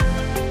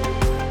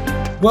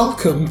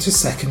Welcome to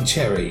Second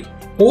Cherry,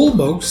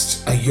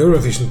 almost a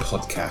Eurovision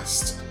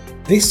podcast.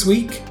 This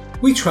week,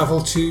 we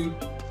travel to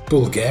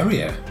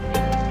Bulgaria.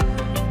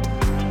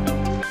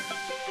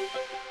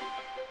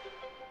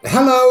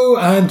 Hello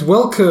and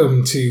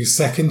welcome to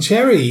Second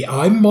Cherry.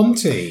 I'm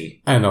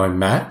Monty. And I'm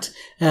Matt.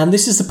 And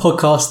this is the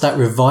podcast that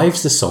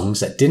revives the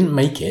songs that didn't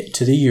make it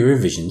to the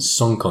Eurovision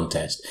Song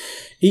Contest.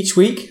 Each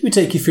week, we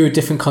take you through a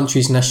different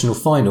country's national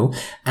final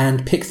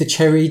and pick the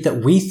cherry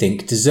that we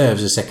think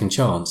deserves a second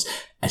chance,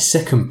 a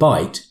second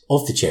bite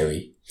of the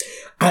cherry.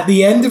 At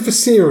the end of the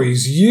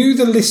series, you,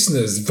 the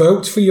listeners,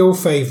 vote for your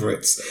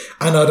favourites,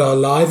 and at our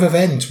live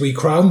event, we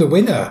crown the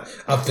winner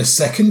of the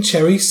Second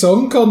Cherry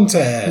Song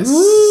Contest.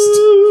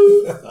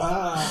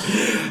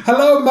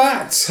 Hello,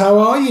 Matt. How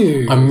are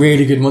you? I'm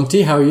really good,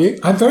 Monty. How are you?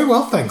 I'm very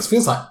well, thanks.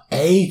 Feels like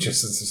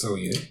ages since I saw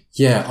you.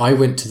 Yeah, I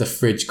went to the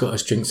fridge, got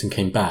us drinks and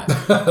came back.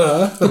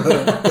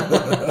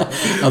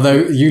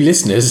 Although you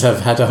listeners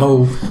have had a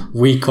whole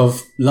week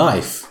of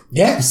life.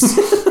 Yes.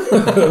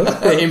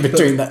 In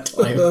between that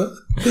time.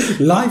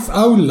 Life,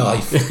 oh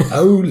life,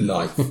 oh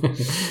life.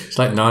 It's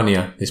like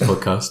Narnia, this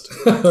podcast.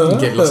 You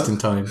get lost in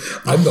time.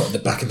 I'm not in the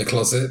back of the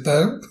closet,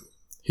 though.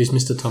 Who's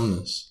Mr.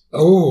 Tumnus?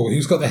 Oh,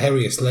 who's got the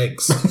hairiest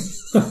legs?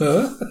 I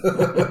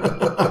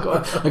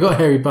got a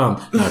hairy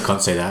bum. No, I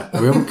can't say that.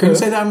 We couldn't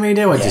say that on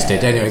radio. I just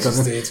did. Anyway,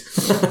 just did.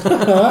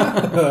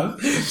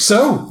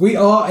 So, we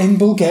are in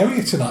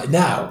Bulgaria tonight.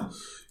 Now,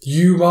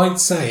 you might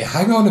say,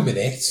 hang on a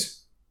minute.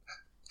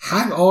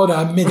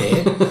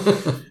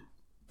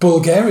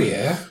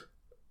 Bulgaria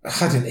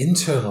had an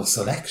internal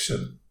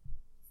selection.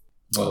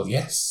 Well,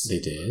 yes. They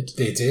did.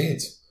 They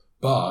did.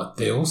 But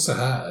they also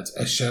had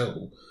a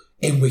show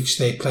in which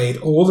they played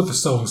all of the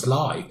songs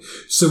live.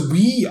 So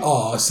we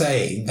are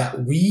saying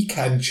that we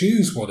can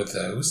choose one of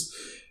those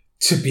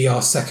to be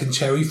our second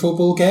cherry for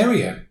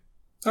Bulgaria.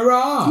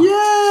 Hurrah!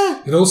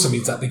 Yeah! It also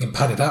means that we can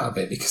pad it out a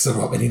bit because there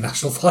aren't many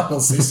national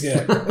finals this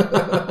year.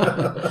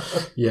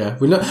 Yeah.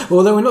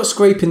 Although we're not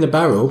scraping the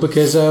barrel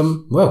because,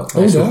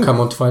 we'll come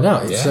on to find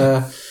out.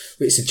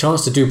 It's a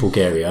chance to do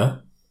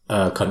Bulgaria,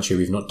 a country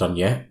we've not done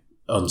yet.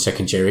 On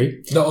Second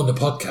Cherry. Not on the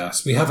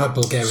podcast. We have had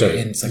Bulgaria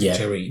in Second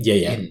Cherry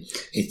in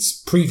its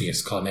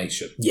previous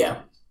carnation.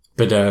 Yeah.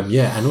 But,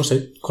 and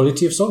also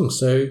quality of songs.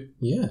 So,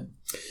 yeah.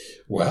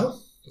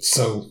 Well,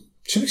 so,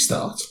 should we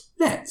start?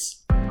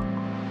 Let's.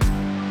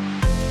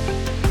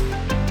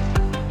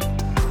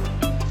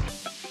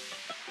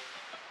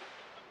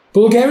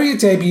 Bulgaria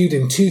debuted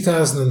in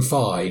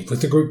 2005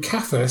 with the group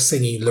Kafa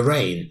singing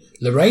Lorraine.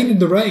 Lorraine in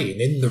the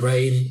rain, in the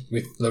rain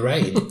with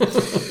Lorraine.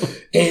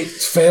 It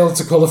failed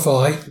to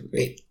qualify.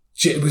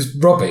 It was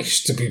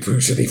rubbish, to be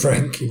brutally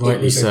frank. Rightly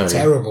it was a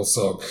terrible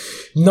song.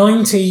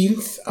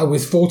 19th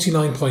with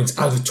 49 points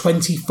out of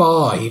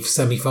 25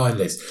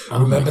 semi-finalists.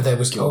 Remember, there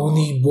was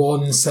only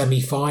one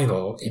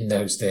semi-final in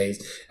those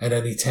days and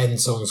only 10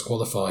 songs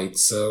qualified.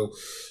 So,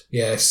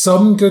 yeah,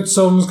 some good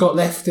songs got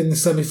left in the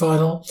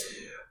semi-final.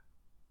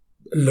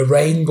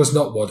 Lorraine was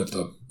not one of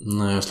them.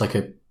 No, it's like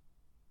a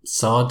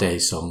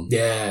Sade song.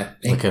 Yeah.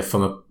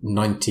 From a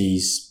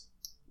 90s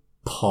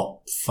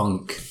pop,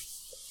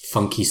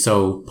 funky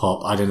soul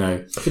pop. I don't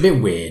know. It's a bit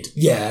weird.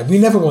 Yeah, we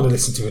never want to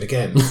listen to it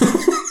again.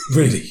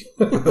 Really.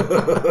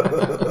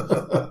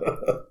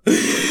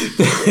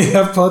 They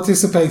have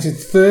participated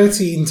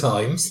 13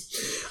 times.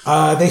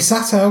 They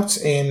sat out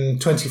in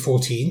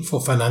 2014 for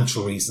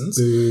financial reasons.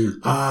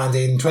 And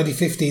in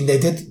 2015 they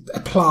did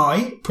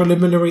apply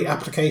preliminary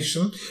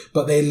application,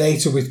 but they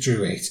later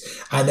withdrew it.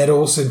 And then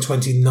also in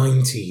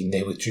 2019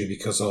 they withdrew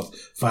because of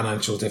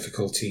financial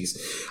difficulties.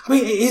 I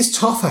mean, it is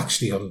tough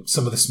actually on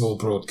some of the small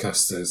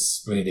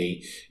broadcasters,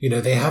 really. You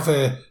know, they have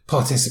a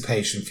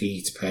participation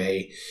fee to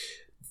pay,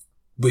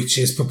 which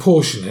is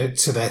proportionate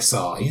to their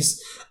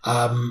size.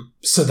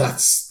 So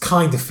that's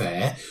kind of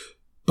fair.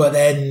 But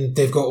then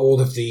they've got all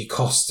of the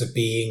costs of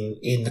being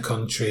in the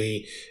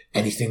country,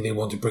 anything they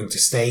want to bring to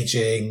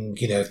staging.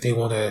 You know, if they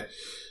want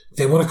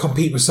to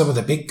compete with some of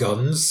the big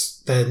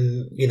guns,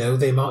 then, you know,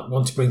 they might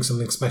want to bring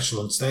something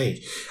special on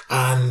stage.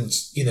 And,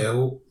 you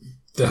know,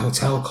 the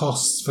hotel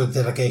costs for the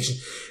delegation.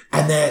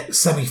 And they're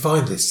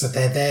semi-finalists, so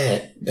they're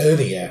there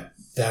earlier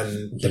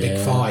than the big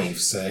five,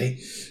 say.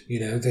 You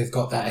know, they've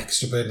got that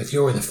extra burden. If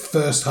you're in the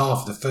first half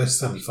of the first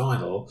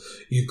semi-final,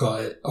 you've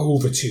got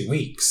over 2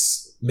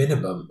 weeks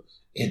minimum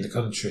in the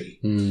country.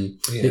 You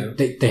know.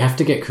 They have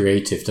to get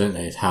creative, don't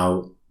they?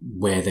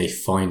 Where they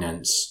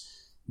finance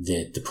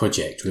the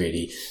project,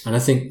 really. And I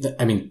think that,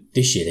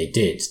 this year they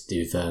did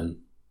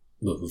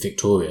with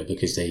Victoria,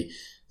 because they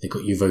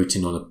got you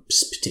voting on a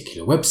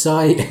particular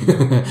website,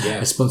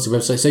 a sponsored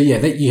website. So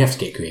you have to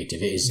get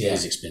creative. It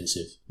is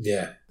expensive.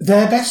 Yeah.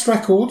 Their best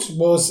record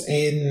was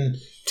in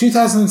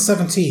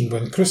 2017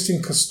 when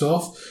Christian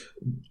Kostov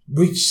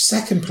reached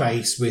second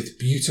place with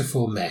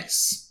Beautiful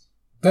Mess.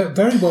 But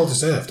very well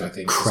deserved, I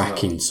think.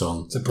 Cracking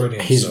song. It's a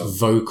brilliant song. His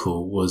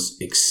vocal was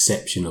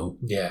exceptional.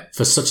 Yeah.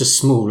 For such a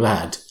small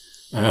lad.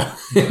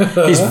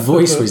 His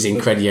voice was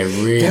incredible. Yeah,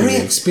 really. Very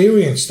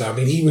experienced, though. I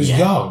mean, he was Yeah.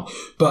 young,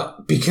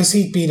 but because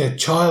he'd been a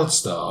child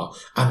star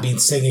and been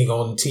singing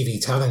on TV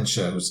talent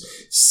shows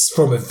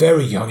from a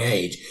very young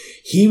age,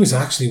 he was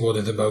actually one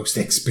of the most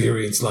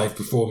experienced live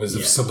performers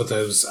of some of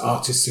those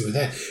artists who were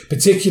there,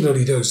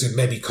 particularly those who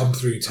maybe come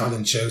through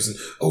talent shows and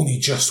only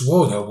just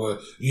won or were,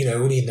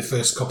 only in the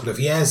first couple of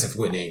years of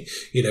winning.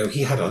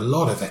 He had a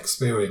lot of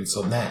experience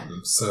on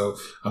them. So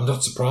I'm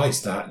not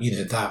surprised that,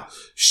 that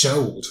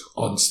showed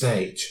on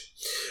stage.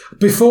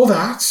 Before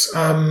that,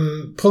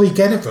 Polly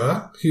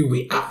Geneva, who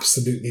we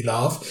absolutely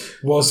love,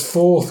 was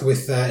fourth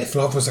with If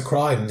Love Was a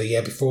Crime the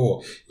year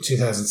before,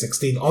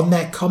 2016, on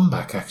their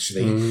comeback,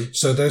 actually. Mm.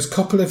 So those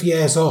couple of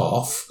years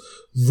off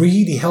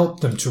really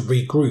helped them to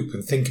regroup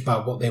and think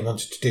about what they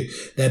wanted to do.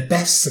 Their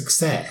best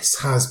success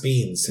has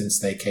been since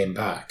they came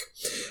back.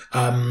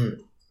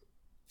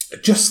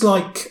 Just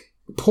like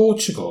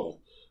Portugal,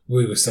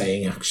 we were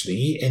saying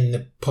actually in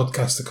the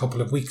podcast a couple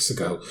of weeks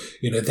ago,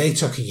 they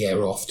took a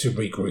year off to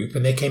regroup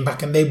and they came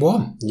back and they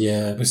won.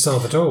 Yeah. With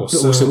Salvador.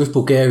 But also with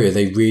Bulgaria,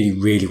 they really,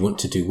 really want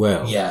to do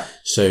well. Yeah.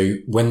 So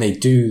when they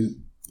do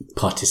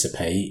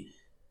participate,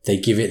 they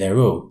give it their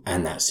all,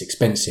 and that's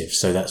expensive.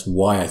 So that's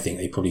why I think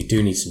they probably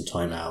do need some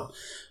time out.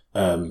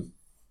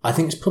 I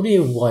think it's probably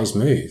a wise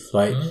move.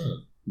 Like,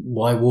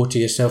 why water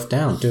yourself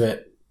down? Do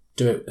it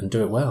and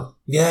do it well.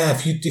 Yeah.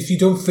 If you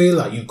don't feel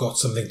like you've got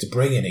something to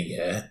bring in a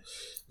year,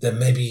 then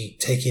maybe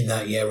taking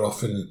that year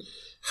off and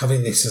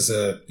having this as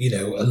a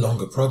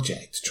longer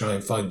project to try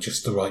and find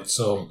just the right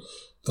song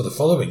for the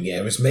following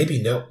year is maybe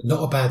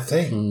not a bad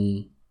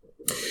thing.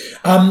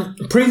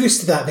 Previous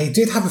to that, they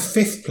did have a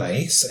fifth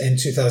place in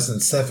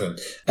 2007.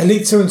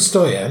 Elitsa and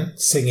Stoyan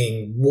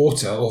singing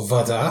Water or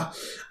Vada.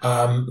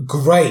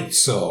 Great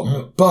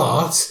song.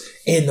 But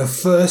in the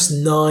first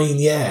 9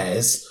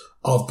 years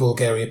of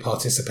Bulgaria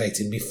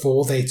participating,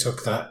 before they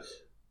took that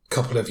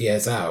couple of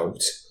years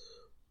out,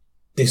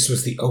 this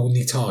was the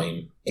only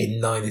time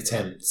in 9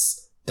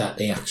 attempts that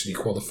they actually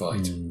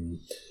qualified.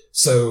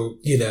 So,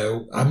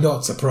 I'm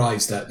not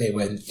surprised that they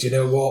went, do you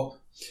know what?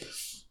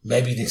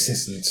 Maybe this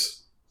isn't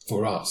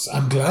for us.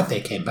 I'm glad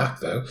they came back,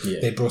 though. Yeah.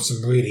 They brought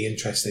some really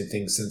interesting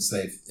things since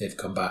they've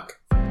come back.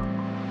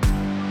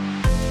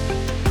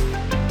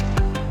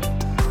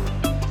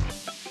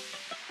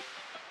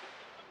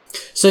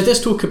 So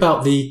let's talk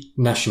about the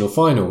national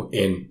final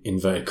in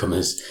inverted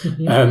commas.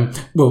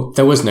 Well,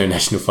 there was no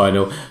national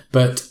final,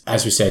 but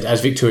as we said, as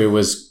Victoria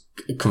was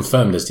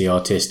confirmed as the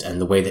artist and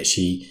the way that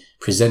she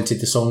presented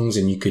the songs,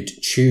 and you could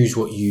choose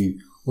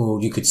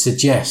you could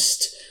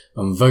suggest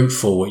and vote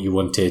for what you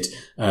wanted,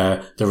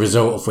 the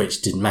result of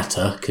which didn't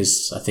matter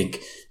because I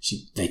think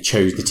the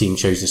team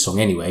chose the song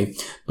anyway,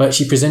 but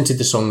she presented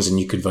the songs and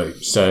you could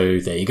vote. So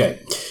there you go.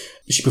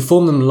 She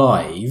performed them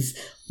live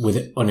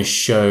on a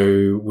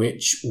show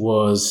which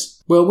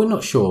was, well, we're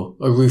not sure,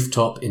 a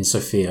rooftop in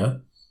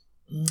Sofia,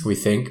 we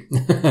think.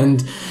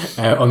 And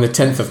on the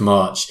 10th of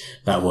March,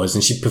 that was.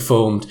 And she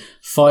performed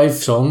 5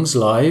 songs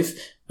live,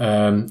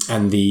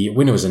 and the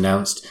winner was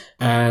announced.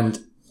 And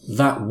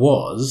that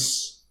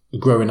was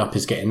Growing Up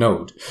Is Getting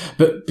Old.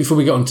 But before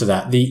we get on to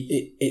that,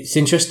 it's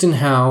interesting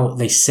how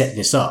they set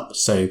this up.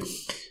 So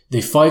the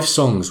 5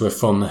 songs were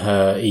from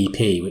her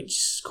EP, which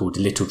is called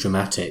A Little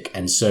Dramatic.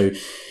 And so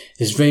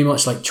it's very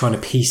much like trying to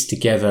piece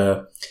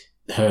together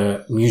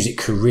her music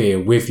career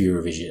with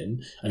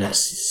Eurovision, and that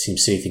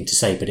seems silly thing to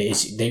say, but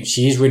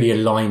she is really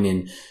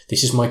aligning,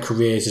 this is my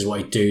career, this is what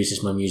I do, this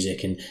is my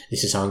music, and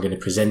this is how I'm going to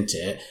present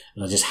it,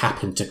 and I just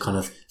happened to kind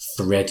of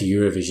thread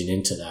Eurovision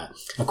into that.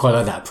 I quite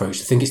like that approach.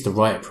 I think it's the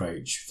right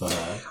approach for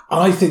her.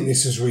 I think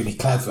this is really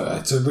clever.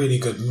 It's a really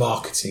good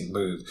marketing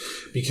move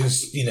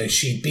because,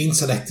 she'd been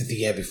selected the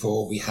year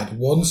before. We had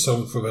one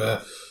song from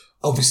her.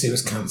 Obviously, it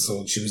was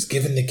cancelled. She was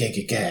given the gig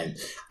again.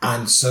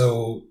 And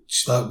so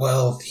she's like,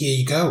 well, here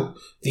you go.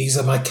 These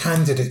are my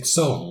candidate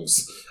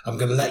songs. I'm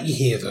going to let you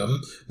hear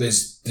them.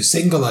 There's the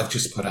single I've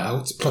just put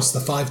out, plus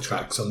the 5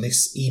 tracks on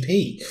this EP.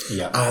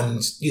 Yeah. And,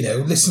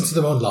 listen to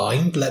them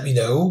online. Let me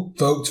know.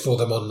 Vote for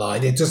them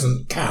online. It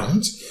doesn't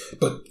count,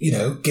 but,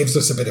 gives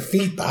us a bit of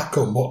feedback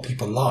on what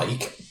people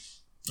like.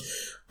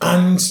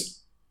 And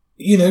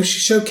she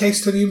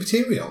showcased her new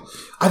material.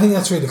 I think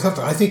that's really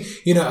clever. I think,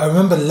 I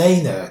remember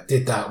Lena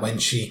did that when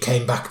she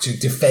came back to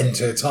defend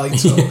her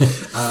title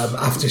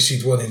after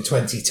she'd won in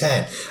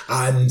 2010.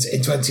 And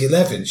in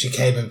 2011, she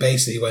came and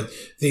basically went,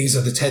 these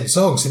are the 10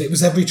 songs. And it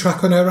was every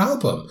track on her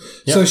album.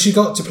 Yep. So she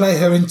got to play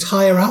her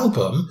entire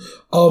album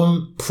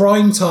on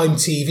primetime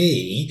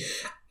TV,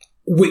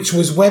 which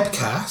was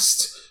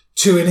webcast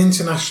to an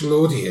international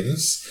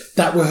audience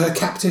that were her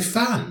captive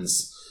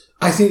fans.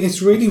 I think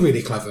it's really,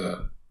 really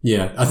clever.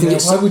 Yeah, I think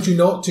why would you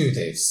not do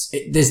this?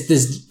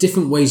 There's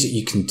different ways that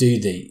you can do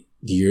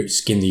the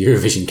skin the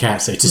Eurovision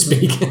cat, so to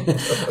speak.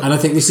 And I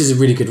think this is a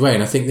really good way.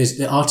 And I think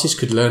the artists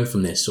could learn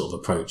from this sort of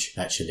approach,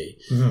 actually,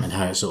 and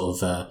how it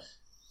sort of,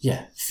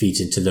 feeds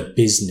into the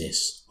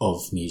business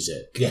of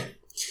music. Yeah.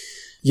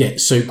 Yeah,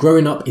 so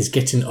Growing Up Is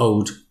Getting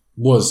Old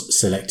was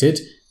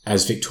selected.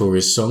 as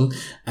Victoria's song.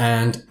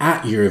 And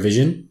at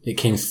Eurovision, it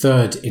came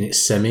third in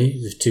its semi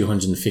with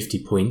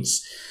 250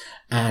 points.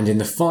 And in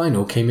the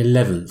final came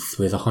 11th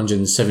with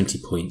 170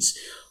 points,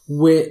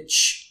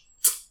 which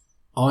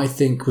I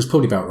think was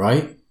probably about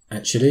right,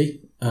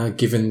 actually,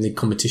 given the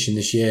competition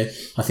this year.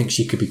 I think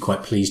she could be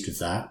quite pleased with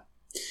that.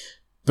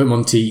 But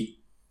Monty,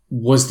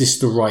 was this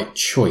the right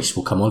choice?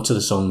 We'll come on to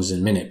the songs in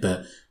a minute,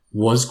 but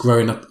was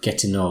Growing Up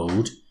Getting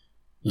Old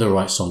the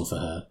right song for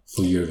her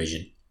for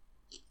Eurovision?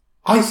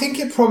 I think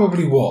it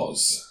probably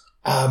was.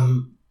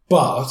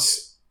 But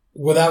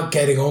without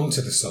getting on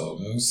to the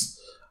songs,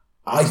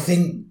 I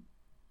think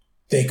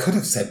they could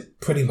have said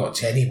pretty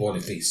much any one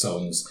of these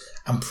songs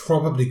and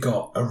probably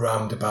got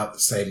around about the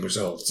same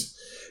result.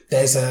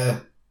 There's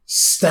a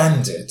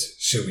standard,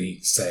 shall we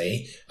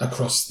say,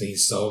 across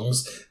these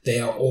songs. They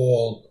are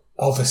all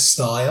of a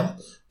style.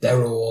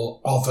 They're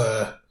all of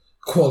a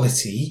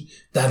quality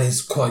that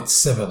is quite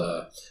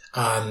similar.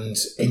 And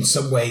in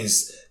some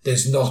ways,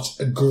 there's not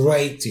a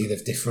great deal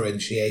of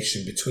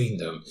differentiation between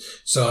them.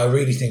 So I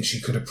really think she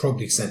could have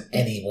probably sent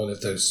any one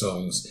of those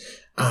songs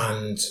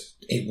and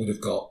it would have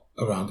got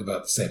around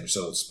about the same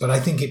results. But I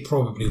think it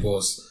probably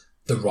was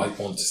the right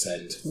one to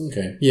send.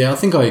 Okay. Yeah, I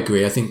think I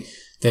agree. I think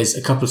there's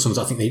a couple of songs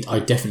I think I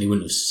definitely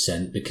wouldn't have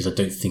sent because I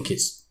don't think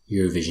it's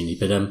Eurovision-y.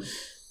 But,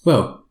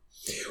 well...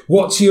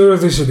 What's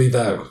Eurovision-y,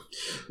 though?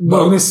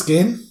 Well,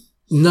 Måneskin?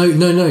 No.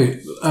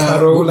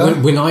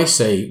 Carola? When I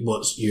say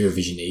what's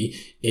Eurovision-y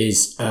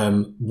is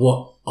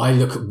what I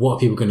look at what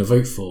people are going to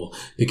vote for,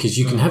 because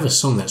you can have a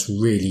song that's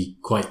really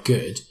quite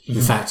good. Mm-hmm.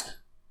 In fact,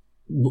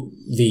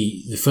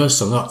 the first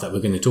song up that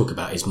we're going to talk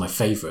about is my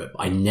favourite.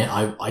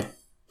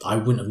 I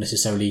wouldn't have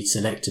necessarily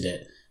selected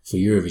it for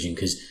Eurovision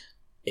because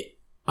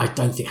I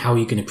don't think, how are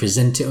you going to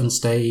present it on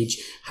stage?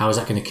 How is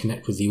that going to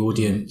connect with the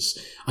audience?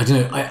 I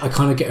don't know. I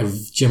kind of get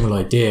a general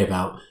idea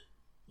about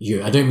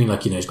you. I don't mean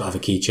like, it's got to have a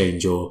key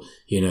change or,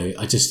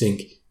 I just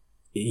think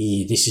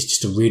this is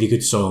just a really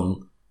good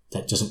song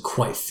that doesn't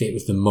quite fit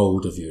with the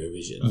mould of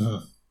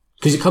Eurovision.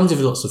 Because it comes with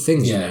lots of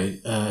things,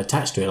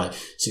 attached to it, like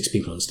 6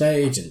 people on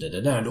stage and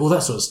and all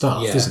that sort of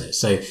stuff, isn't it?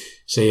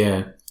 So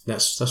yeah,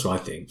 that's what I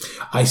think.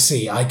 I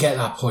see. I get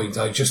that point.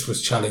 I just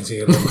was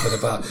challenging a little bit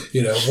about,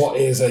 what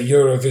is a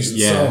Eurovision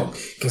song?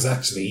 Because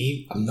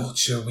actually, I'm not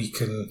sure we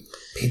can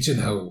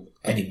pigeonhole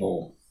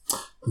anymore.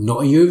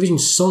 Not a Eurovision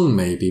song,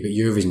 maybe, but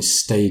Eurovision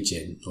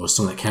staging, or a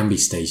song that can be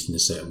staged in a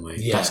certain way.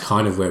 Yeah. That's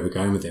kind of where we're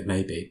going with it,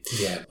 maybe.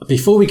 Yeah.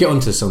 Before we get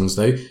onto the songs,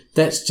 though,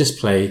 let's just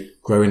play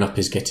Growing Up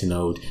Is Getting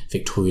Old,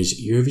 Victoria's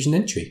Eurovision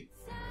entry.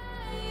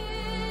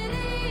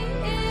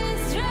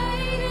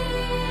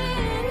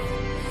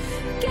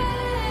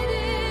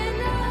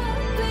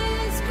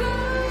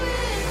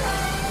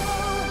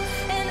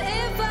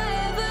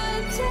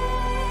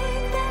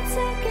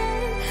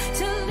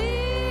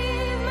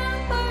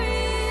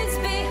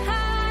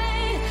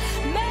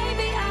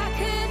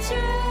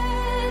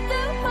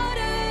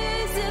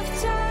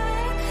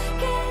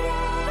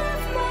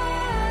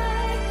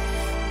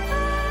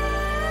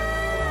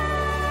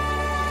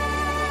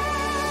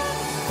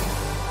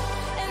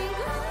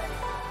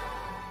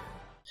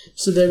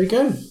 So there we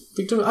go.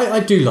 Victoria,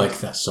 I do like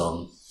that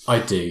song.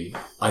 I do.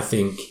 I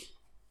think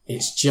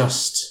it's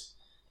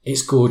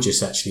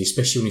gorgeous, actually,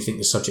 especially when you think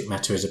the subject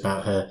matter is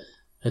about her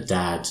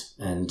dad.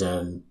 And,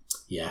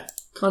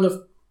 kind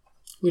of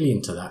really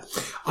into that.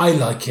 I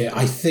like it.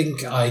 I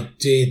think I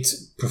did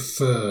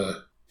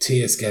prefer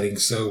Tears Getting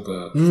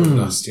Sober from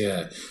last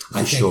year.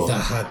 I think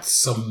that had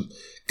some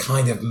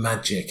kind of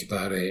magic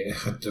about it. It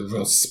had a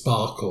real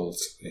sparkle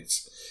to it.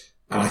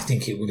 And I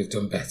think it would have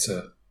done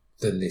better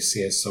than this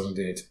year's song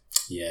did.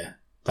 Yeah,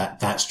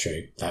 that's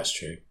true. That's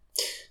true.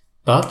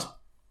 But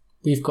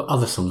we've got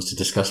other songs to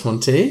discuss,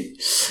 Monty.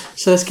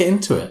 So let's get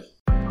into it.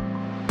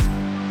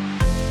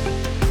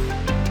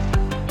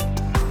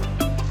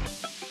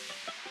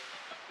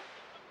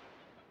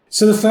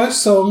 So the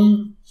first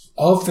song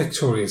of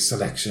Victoria's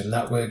selection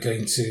that we're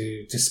going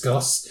to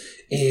discuss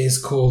is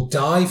called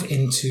Dive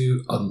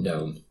Into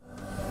Unknown.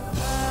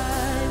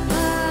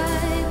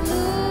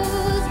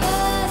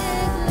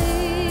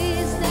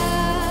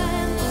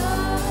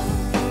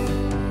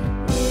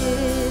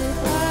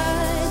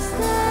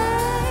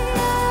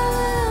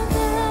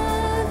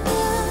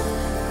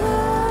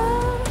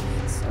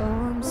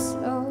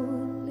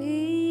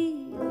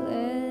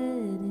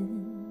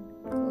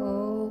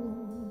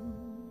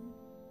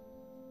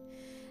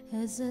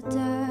 As I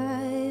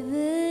dive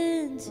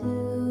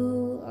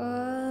into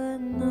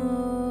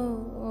unknown,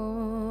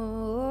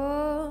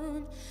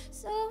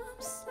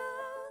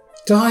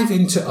 Dive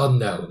into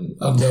unknown.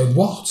 Unknown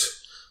what?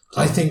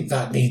 I think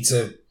that needs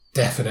a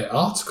definite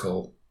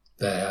article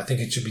there. I think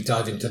it should be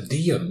dive into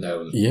the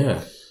unknown.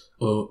 Yeah.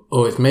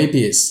 Or if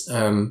maybe it's...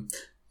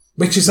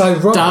 which is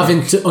ironic. Dive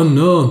into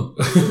unknown.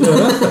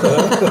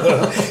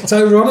 It's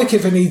ironic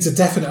if it needs a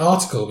definite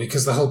article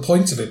because the whole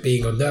point of it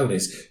being unknown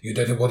is you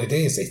don't know what it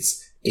is.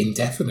 It's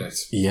indefinite.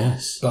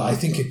 Yes. But I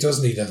think it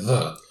does need a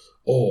the,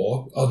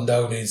 or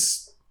unknown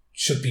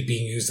should be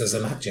being used as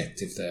an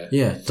adjective there.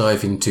 Yeah,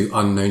 dive into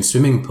unknown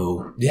swimming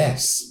pool.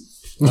 Yes.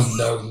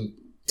 Unknown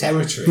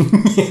territory,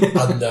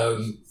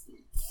 unknown,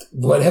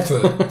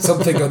 whatever,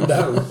 something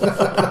unknown,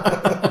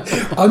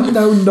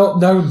 unknown, not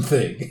known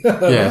thing.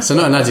 Yeah, so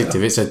not an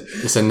adjective.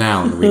 It's a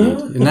noun. We need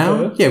a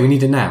noun. Yeah, we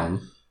need a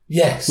noun.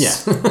 Yes. Yeah.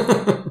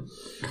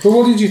 But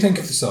what did you think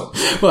of the song?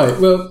 Right.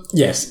 Well,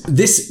 yes,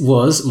 this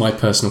was my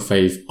personal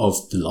fave of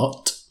the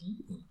lot.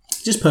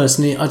 Just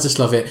personally, I just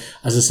love it.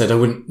 As I said, I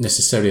wouldn't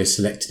necessarily have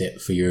selected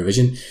it for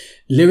Eurovision.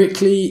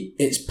 Lyrically,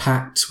 it's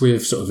packed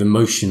with sort of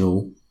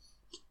emotional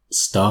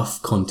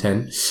stuff,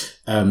 content.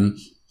 And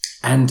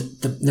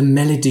the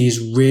melody is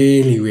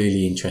really,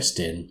 really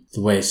interesting.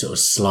 The way it sort of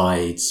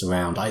slides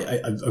around.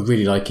 I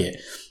really like it.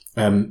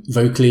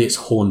 Vocally, it's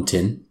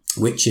haunting,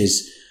 which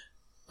is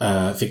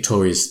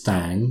Victoria's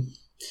thang,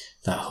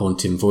 that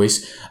haunting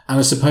voice. And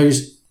I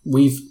suppose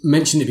we've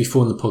mentioned it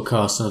before in the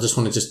podcast, and I just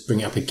want to just bring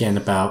it up again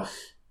about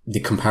the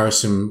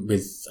comparison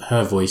with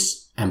her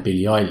voice and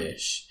Billie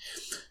Eilish,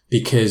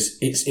 because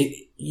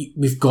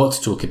we've got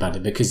to talk about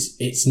it, because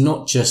it's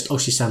not just,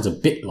 she sounds a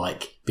bit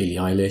like Billie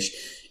Eilish.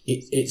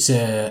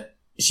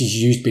 She's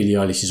used Billie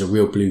Eilish as a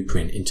real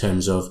blueprint in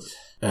terms of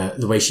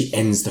the way she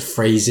ends the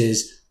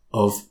phrases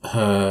of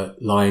her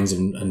lines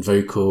and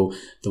vocal,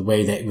 the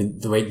way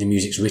the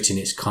music's written.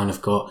 It's kind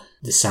of got,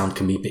 the sound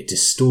can be a bit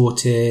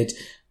distorted,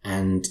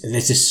 and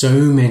there's just so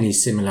many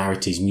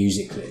similarities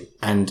musically.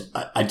 And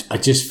I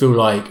just feel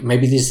like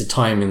maybe this is the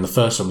time in the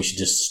first one we should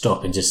just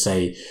stop and just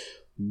say,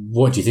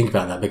 what do you think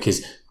about that?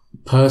 Because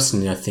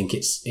personally, I think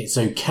it's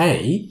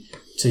okay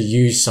to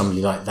use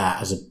somebody like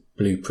that as a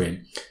blueprint,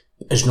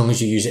 as long as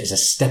you use it as a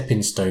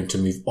stepping stone to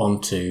move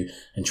on to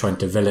and try and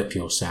develop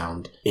your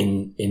sound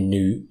in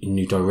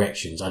new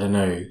directions. I don't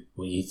know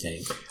what you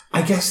think.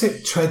 I guess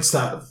it treads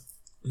that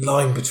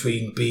line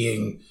between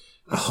being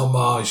a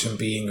homage and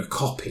being a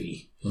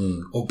copy,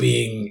 or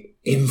being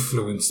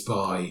influenced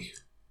by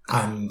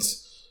and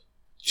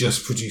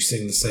just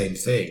producing the same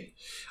thing.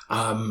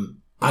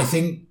 I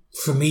think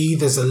for me,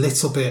 there's a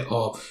little bit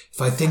of,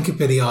 if I think of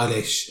Billie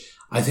Eilish,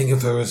 I think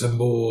of her as a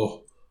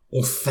more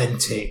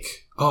authentic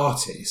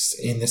artist,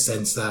 in the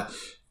sense that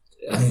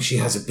I think she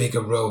has a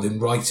bigger role in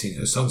writing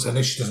her songs. I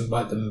know she doesn't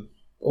write them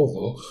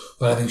all,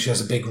 but I think she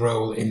has a big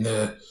role in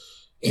that,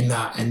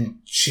 and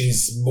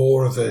she's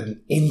more of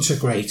an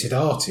integrated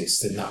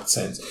artist in that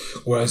sense.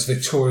 Whereas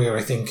Victoria,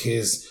 I think,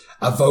 is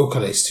a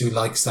vocalist who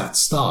likes that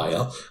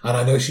style, and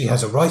I know she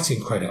has a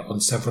writing credit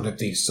on several of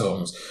these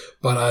songs,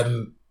 but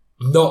I'm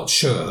not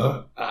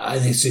sure,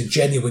 and it's a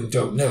genuine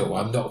don't know.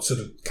 I'm not sort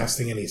of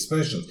casting any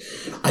aspersions.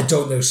 I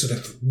don't know sort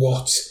of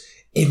what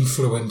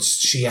influence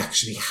she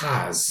actually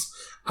has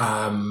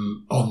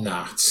on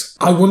that.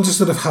 I wonder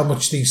sort of how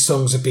much these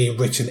songs are being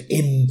written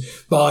in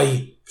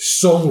by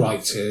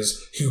songwriters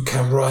who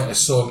can write a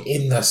song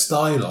in their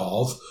style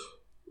of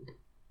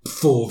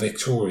for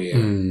Victoria,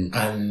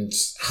 and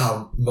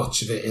how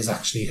much of it is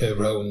actually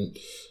her own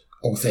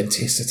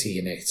authenticity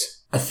in it.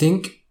 I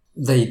think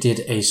they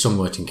did a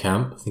songwriting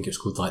camp. I think it was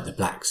called like the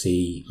Black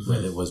Sea,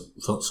 where there was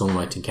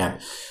songwriting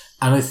camp.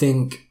 And I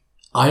think,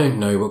 I don't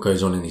know what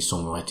goes on in these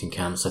songwriting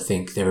camps. I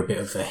think they're a bit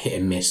of a hit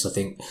and miss. I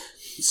think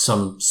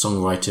some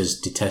songwriters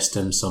detest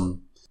them,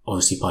 some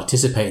obviously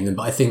participate in them.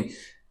 But I think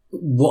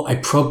what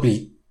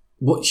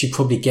she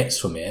probably gets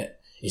from it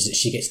is that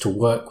she gets to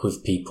work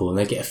with people and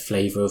they get a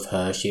flavour of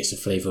her, she gets a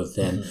flavour of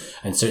them.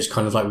 And so it's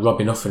kind of like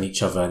rubbing off on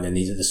each other, and then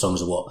these are the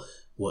songs of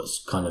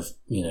what's kind of,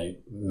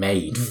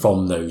 made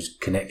from those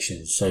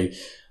connections. So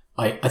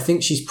I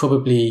think she's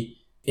probably,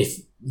 if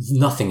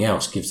nothing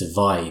else, gives a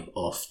vibe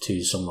off to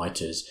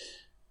songwriters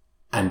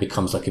and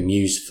becomes like a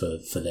muse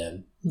for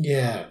them.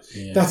 Yeah,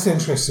 that's an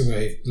interesting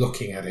way of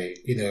looking at it.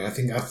 I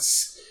think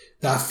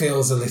that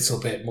feels a little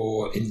bit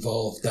more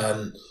involved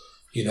than,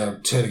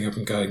 turning up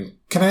and going,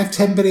 can I have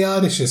 10 Billie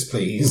Eilishes,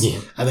 please? Yeah.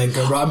 And then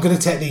go, right, I'm going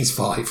to take these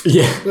 5.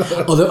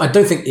 Yeah. Although I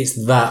don't think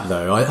it's that,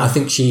 though. I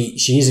think she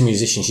is a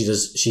musician.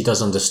 She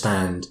does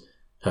understand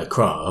her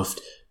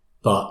craft,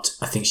 but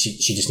I think she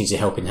just needs a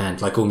helping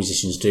hand, like all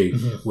musicians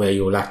do. Where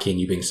you're lacking,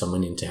 you bring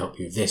someone in to help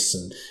you with this,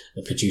 and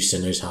the producer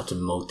knows how to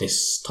mould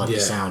this type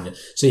of sound.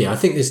 So yeah, I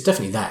think there's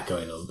definitely that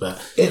going on.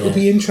 But it'll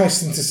be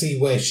interesting to see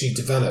where she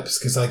develops,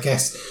 because I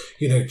guess,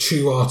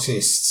 true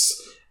artists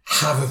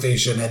have a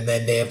vision and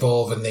then they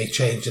evolve and they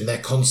change, and they're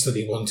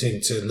constantly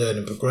wanting to learn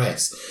and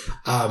progress.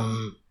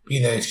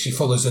 If she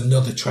follows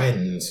another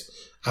trend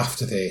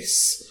after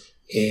this,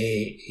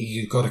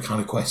 you've got to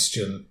kind of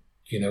question,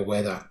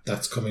 where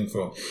that's coming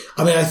from.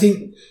 I mean, I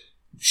think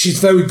she's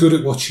very good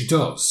at what she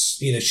does.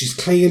 She's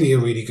clearly a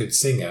really good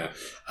singer,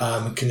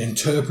 can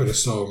interpret a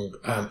song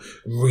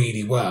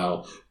really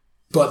well.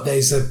 But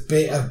there's a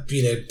bit of,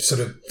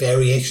 sort of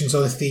variations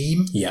on a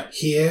theme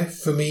here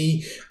for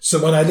me.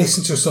 So when I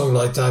listen to a song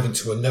like Dive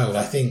Into Unknown,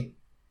 I think,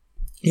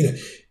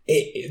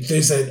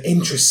 there's an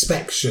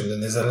introspection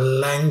and there's a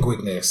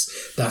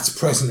languidness that's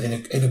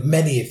present in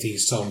many of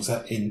these songs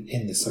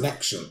in the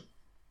selection.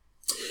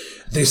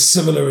 There's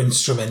similar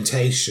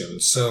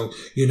instrumentation. So,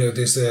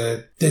 there's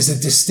a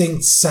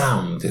distinct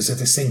sound, there's a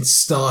distinct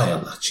style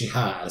that she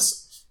has,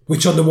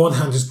 which on the one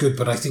hand is good,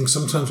 but I think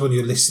sometimes when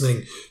you're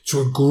listening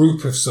to a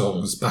group of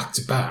songs back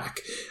to back,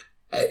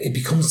 it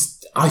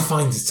becomes, I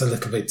find it's a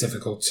little bit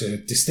difficult to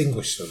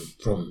distinguish them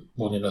from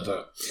one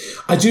another.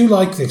 I do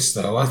like this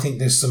though. I think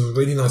there's some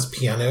really nice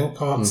piano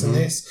parts in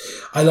this.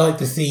 I like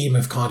the theme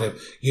of kind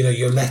of, you know,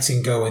 you're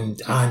letting go and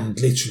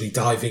literally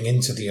diving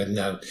into the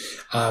unknown.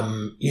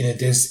 You know,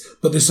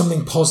 there's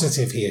something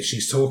positive here.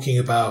 She's talking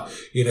about,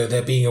 you know,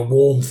 there being a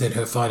warmth in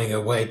her finding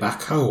her way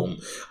back home,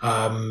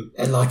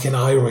 and like an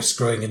iris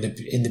growing in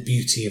the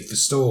beauty of the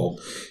storm.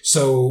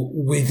 So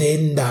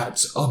within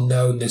that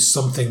unknown, there's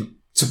something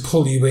to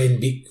pull you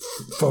in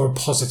for a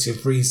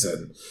positive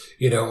reason,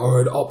 you know,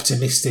 or an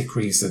optimistic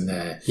reason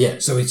there. Yeah.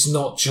 So it's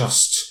not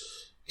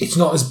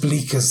as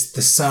bleak as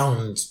the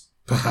sound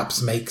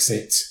perhaps makes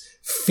it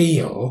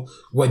feel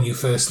when you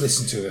first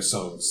listen to her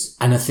songs.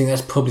 And I think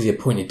that's probably the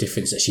point of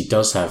difference that she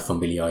does have from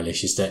Billie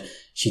Eilish, is that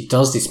she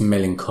does this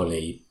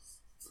melancholy,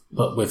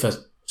 but with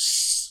a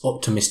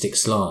optimistic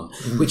slant,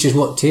 which is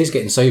what Tears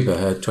Getting Sober,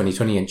 her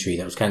 2020 entry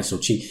that was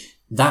cancelled,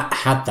 that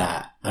had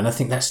that, and I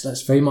think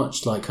that's very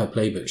much like her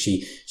playbook.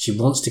 She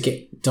wants to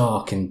get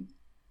dark and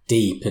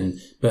deep,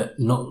 but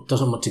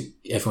doesn't want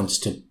everyone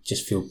to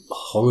just feel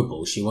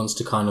horrible. She wants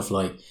to kind of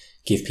like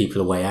give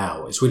people a way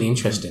out. It's really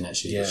interesting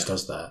actually that she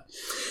does that.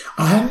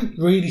 I hadn't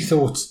really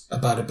thought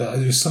about it, but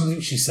there was something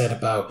she said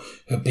about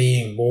her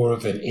being more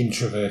of an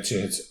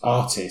introverted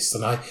artist,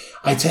 and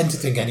I tend to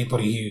think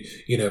anybody who,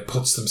 you know,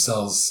 puts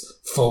themselves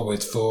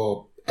forward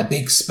for a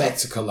big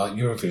spectacle like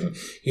Eurovision,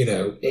 you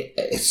know,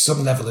 at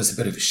some level is a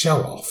bit of a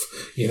show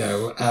off, you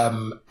know,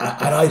 and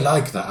I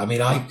like that. I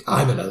mean,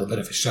 I'm a little bit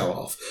of a show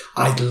off.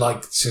 I'd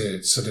like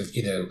to sort of,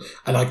 you know,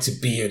 I like to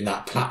be in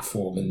that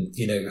platform and,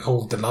 you know,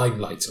 hold the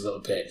limelight a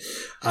little bit.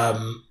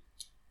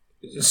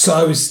 So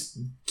I was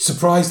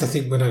surprised, I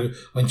think,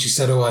 when she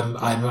said, "Oh,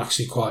 I'm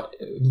actually quite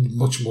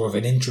much more of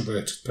an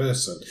introverted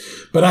person,"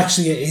 but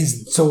actually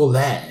it's all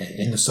there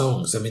in the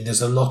songs. I mean,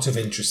 there's a lot of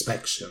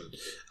introspection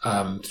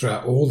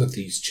throughout all of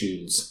these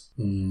tunes.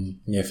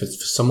 Yeah, for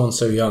someone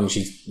so young,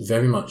 she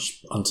very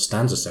much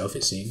understands herself,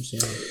 it seems.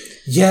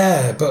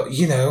 Yeah, but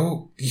you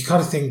know, you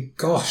kind of think,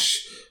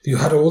 "Gosh, you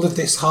had all of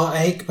this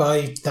heartache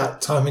by that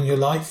time in your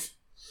life."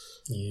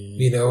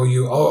 Yeah. You know, are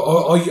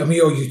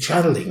you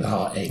channeling the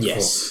heartache?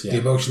 Yes, the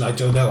emotion? I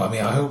don't know. I mean,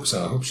 I hope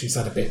so. I hope she's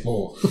had a bit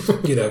more,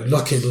 you know,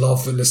 luck in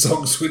love than the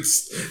songs would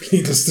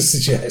lead us to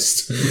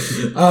suggest.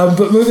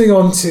 But moving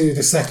on to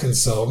the second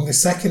song. The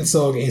second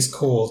song is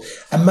called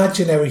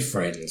Imaginary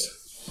Friend.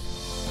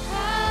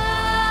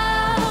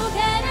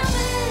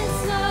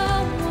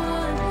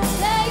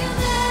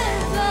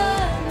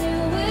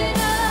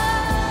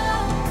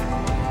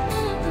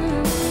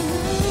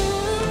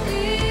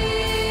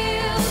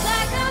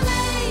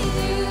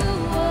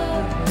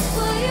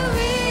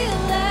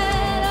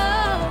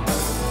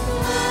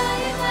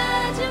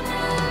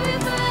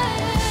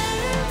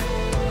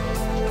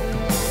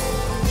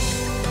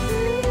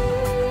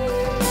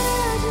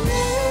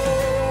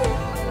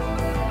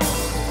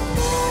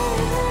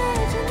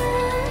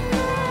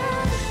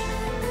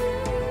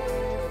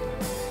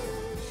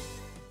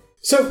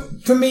 So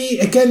for me,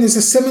 again, there's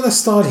a similar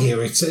style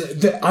here.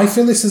 I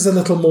feel this is a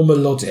little more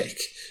melodic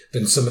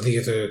than some of the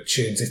other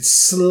tunes. It's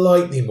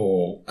slightly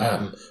more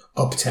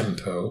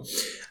up-tempo.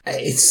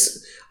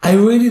 I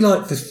really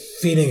like the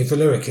feeling of the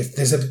lyric.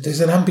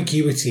 There's an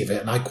ambiguity of it,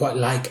 and I quite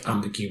like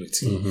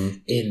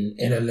ambiguity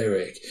in a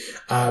lyric.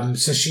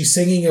 So she's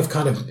singing of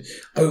kind of,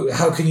 oh,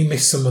 how can you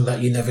miss someone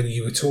that you never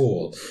knew at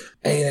all?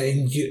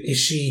 And is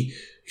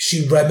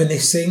she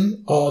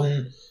reminiscing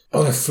on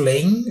a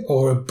fling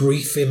or a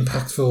brief,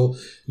 impactful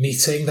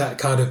meeting that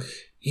kind of,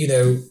 you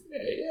know,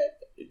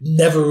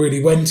 never really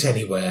went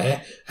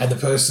anywhere, and the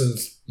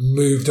person's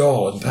moved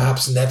on,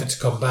 perhaps never to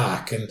come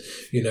back? And,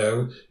 you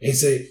know,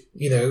 is it,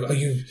 you know, are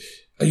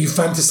you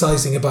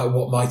fantasizing about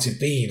what might have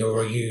been,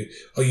 or are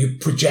you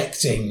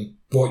projecting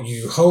what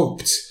you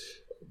hoped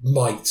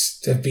might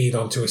have been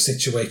onto a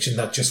situation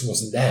that just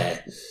wasn't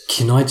there?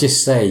 Can I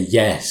just say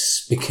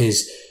yes?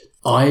 Because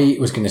I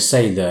was going to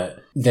say that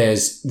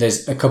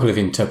there's a couple of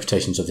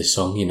interpretations of this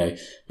song, you know,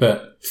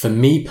 but for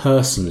me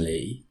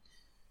personally,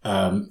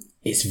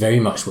 it's very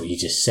much what you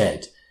just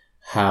said.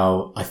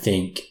 How I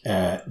think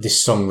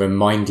this song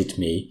reminded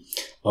me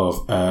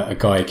of a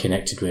guy I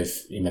connected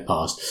with in the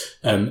past,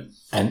 and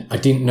I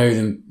didn't know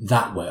them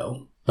that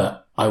well,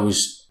 but I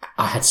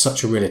had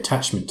such a real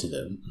attachment to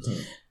them,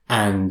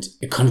 and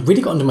it kind of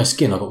really got under my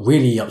skin. I got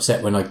really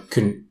upset when I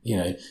couldn't, you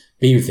know,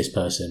 be with this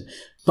person.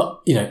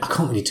 But, you know, I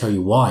can't really tell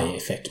you why it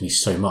affected me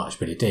so much,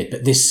 but it did.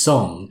 But this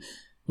song,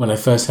 when I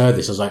first heard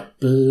this, I was like,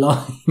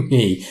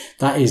 blimey,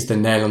 that is the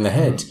nail on the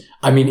head.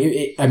 I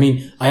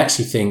mean, I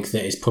actually think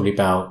that it's probably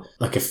about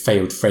like a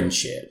failed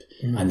friendship.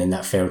 And then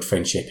that failed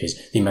friendship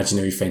is the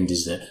imaginary friend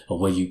is that, or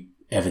were you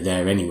ever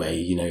there anyway?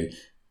 You know,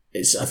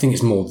 I think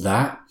it's more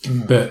that,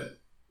 but,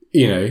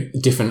 you know,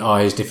 different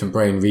eyes, different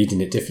brain reading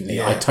it differently.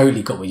 Yeah. I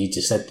totally got what you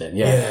just said then.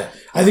 Yeah.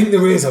 I think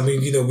there is. I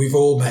mean, you know, we've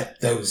all met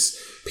those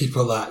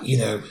people that, you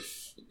know,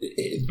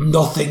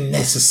 nothing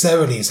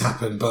necessarily has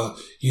happened, but,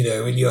 you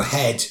know, in your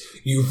head,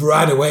 you've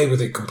ran away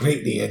with it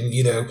completely, and,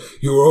 you know,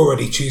 you're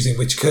already choosing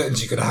which curtains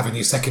you're going to have in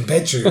your second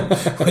bedroom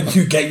when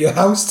you get your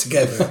house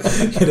together,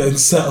 you know, and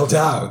settle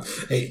down.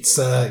 It's,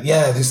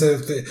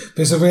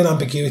 there's a real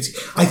ambiguity.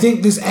 I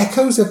think there's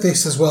echoes of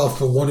this as well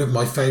for one of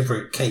my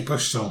favourite Kate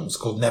Bush songs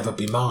called Never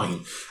Be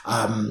Mine,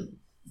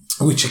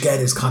 which again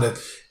is kind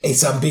of,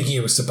 it's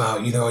ambiguous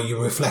about, you know, are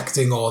you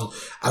reflecting on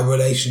a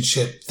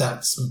relationship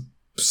that's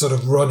sort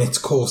of run its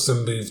course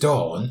and moved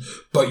on,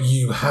 but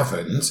you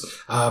haven't,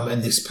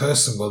 and this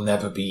person will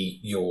never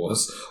be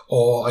yours?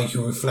 Or are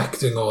you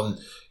reflecting on,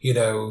 you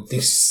know,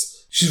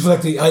 this, she's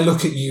reflecting, I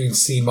look at you and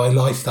see my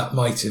life that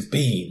might have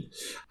been.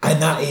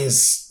 And that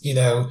is, you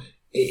know,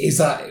 is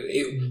that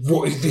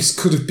what this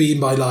could have been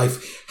my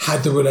life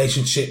had the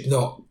relationship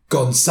not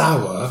gone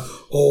sour,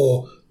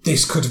 or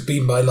this could have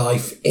been my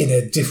life in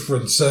a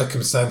different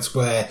circumstance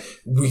where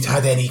we'd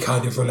had any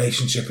kind of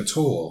relationship at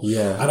all.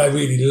 Yeah. And I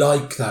really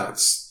like that,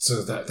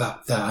 sort of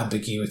that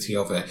ambiguity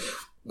of it.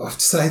 I have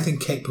to say, I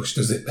think Kate Bush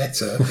does it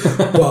better,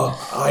 but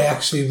I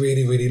actually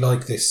really, really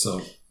like this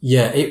song.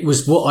 Yeah, it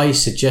was what I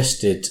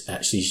suggested,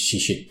 actually, she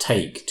should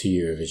take to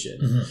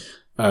Eurovision.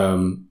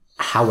 Mm-hmm.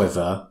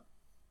 However,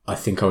 I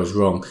think I was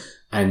wrong.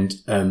 And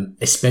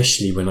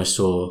especially when I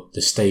saw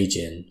the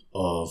staging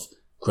of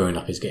Growing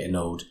Up Is Getting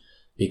Old,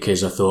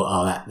 because I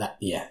thought,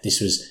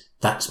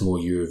 that's more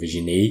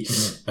Eurovision-y.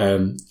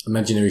 Mm-hmm.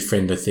 Imaginary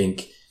Friend, I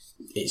think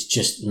it's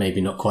just maybe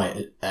not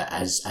quite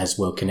as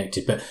well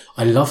connected, but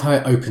I love how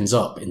it opens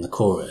up in the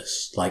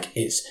chorus. Like,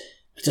 I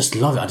just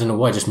love it. I don't know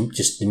why, just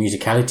the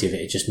musicality of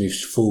it. It just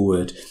moves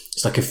forward.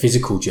 It's like a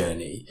physical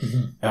journey.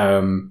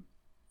 Mm-hmm.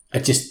 I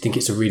just think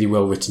it's a really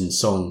well written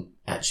song,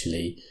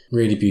 actually.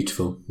 Really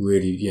beautiful.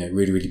 Really,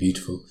 really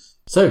beautiful.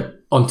 So,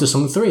 on to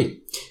song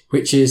 3,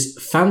 which is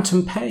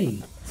Phantom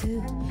Pain.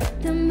 To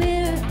the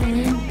mirror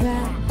and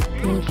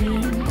back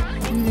again.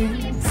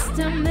 Next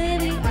time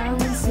maybe I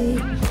will see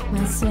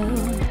myself.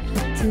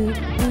 To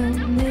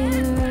the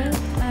mirror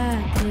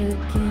back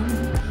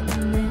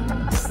again.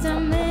 Next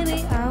time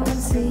maybe I will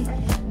see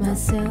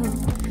myself.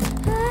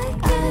 I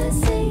can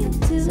see you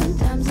too.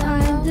 Sometimes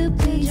I'm the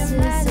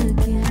pieces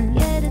again.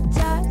 Yet at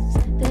times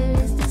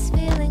there is this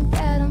feeling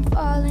that I'm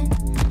falling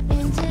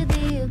into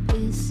the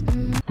abyss.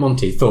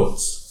 Monty,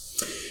 thoughts?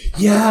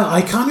 Yeah,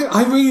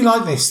 I really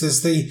like this.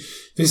 There's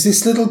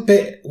this little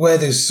bit where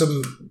there's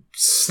some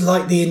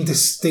slightly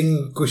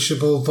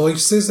indistinguishable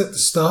voices at the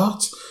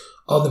start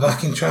on the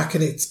backing track,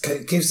 and it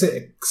gives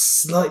it a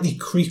slightly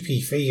creepy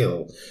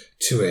feel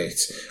to it.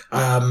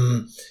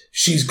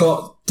 She's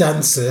got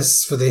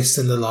dancers for this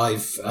in the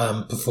live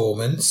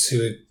performance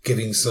who are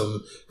giving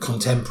some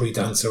contemporary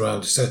dance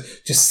around, so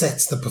just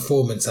sets the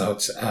performance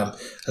out a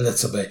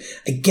little bit.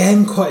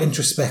 Again, quite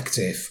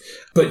introspective,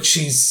 but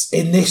she's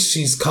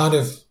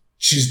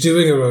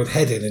doing her own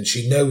head in, and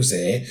she knows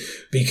it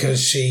because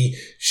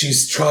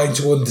she's trying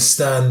to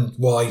understand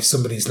why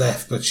somebody's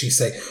left, but she's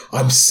saying,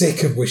 I'm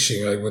sick of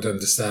wishing I would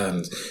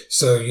understand.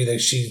 So, you know,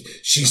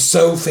 she's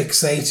so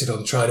fixated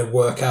on trying to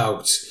work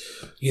out,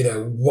 you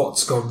know,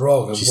 what's gone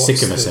wrong. And she's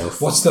sick of herself.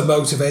 What's the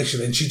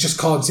motivation? And she just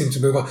can't seem to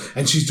move on.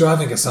 And she's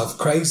driving herself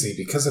crazy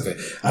because of it.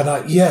 And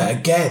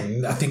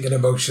again, I think an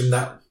emotion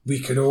that we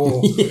can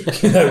all,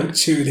 you know,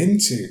 tune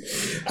into.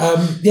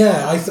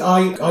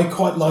 I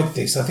quite like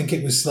this. I think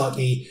it was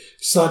slightly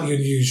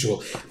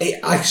unusual.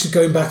 Actually,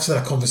 going back to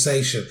that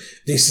conversation,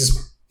 this is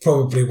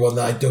probably one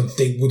that I don't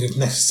think would have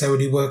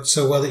necessarily worked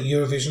so well at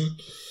Eurovision.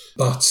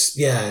 But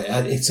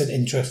yeah, it's an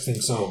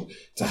interesting song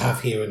to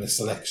have here in the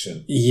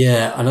selection.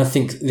 Yeah, and I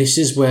think this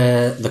is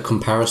where the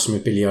comparison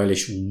with Billie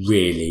Eilish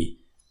really,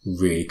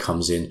 really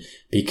comes in,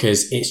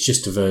 because it's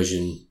just a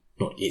version.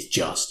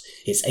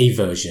 It's a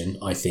version,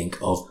 I think,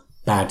 of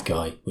Bad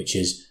Guy, which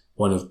is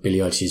one of Billie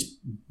Eilish's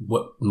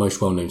most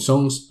well-known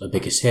songs, her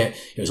biggest hit.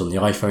 It was on the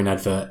iPhone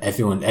advert.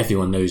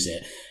 Everyone knows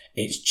it.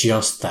 It's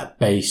just that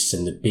bass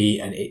and the beat,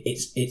 and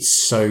it's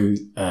so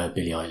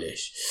Billie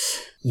Eilish.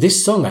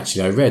 This song,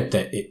 actually, I read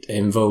that it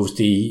involves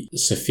the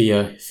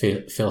Sofia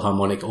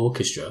Philharmonic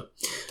Orchestra,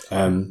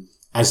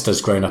 as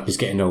does Growing Up Is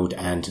Getting Old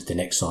and the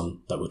next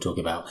song that we'll talk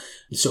about.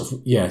 It's sort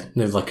of,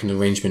 there's like an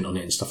arrangement on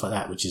it and stuff like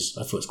that, which is,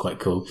 I thought was quite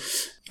cool.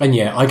 And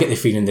yeah, I get the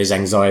feeling there's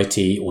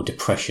anxiety or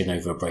depression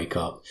over a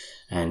breakup.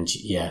 And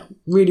yeah,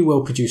 really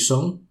well produced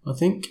song, I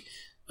think.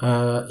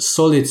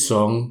 Solid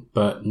song,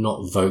 but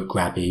not vote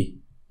grabby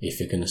if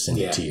you're going to send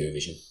it to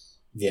Eurovision.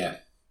 Yeah.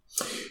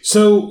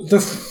 So the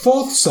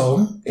 4th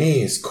song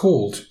is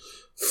called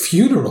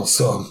Funeral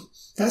Song.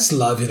 That's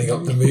livening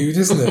up the mood,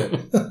 isn't it?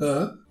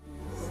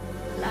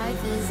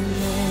 Life is a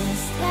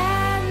mess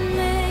that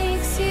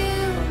makes you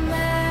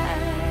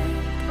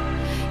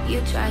mad. You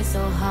try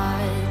so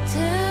hard to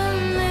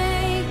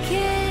make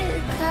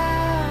it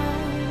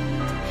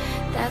count.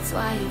 That's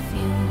why your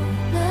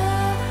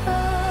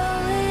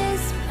funeral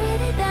is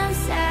pretty damn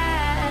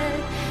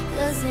sad.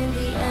 'Cause in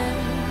the end,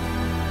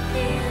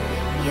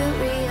 you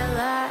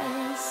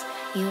realize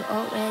you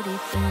already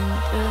been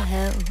through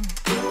hell.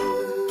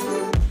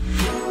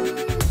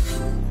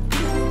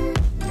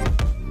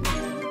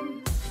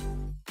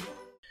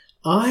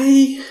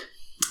 I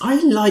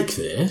like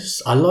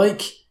this. I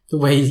like the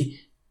way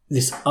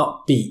this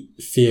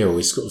upbeat feel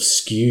is sort of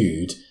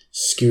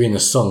skewing a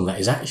song that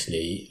is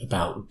actually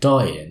about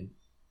dying.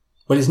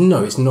 Well, it's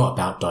not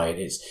about dying.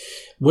 It's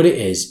what it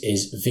is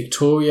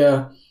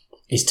Victoria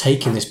is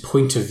taking this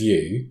point of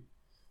view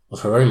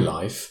of her own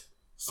life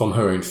from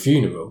her own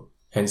funeral,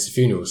 hence the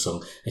funeral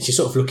song. And she's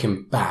sort of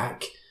looking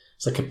back.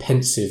 It's like a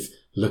pensive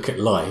look at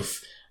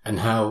life and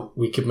how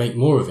we could make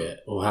more of it,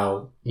 or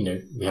how, you know,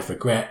 we have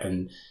regret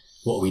and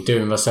what are we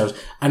doing with ourselves.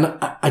 And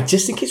I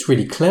just think it's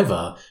really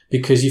clever,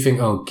 because you think,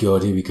 oh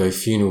God, here we go,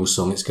 funeral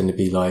song. It's going to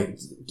be like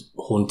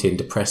haunting,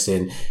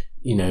 depressing,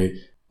 you know,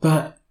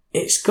 but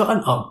it's got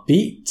an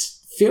upbeat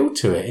feel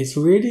to it. It's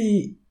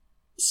really,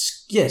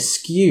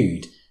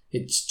 skewed.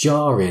 It's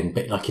jarring,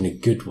 but like in a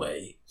good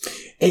way.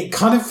 It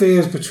kind of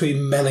veers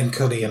between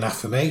melancholy and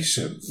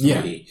affirmation for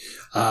me.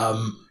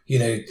 You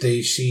know,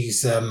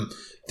 she's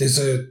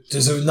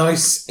there's a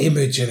nice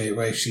image in it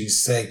where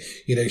she's saying,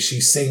 you know,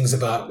 she sings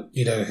about,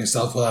 you know,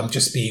 herself. Well, I'm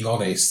just being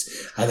honest,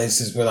 and this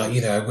is where, like,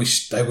 you know, I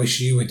wish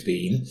you had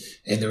been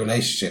in the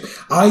relationship.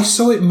 I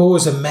saw it more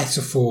as a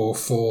metaphor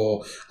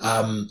for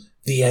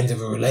the end of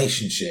a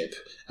relationship.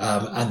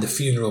 And the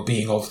funeral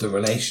being of the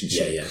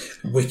relationship,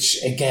 which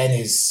again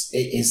is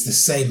the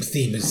same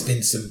theme as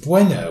Vincent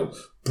Bueno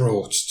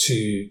brought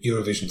to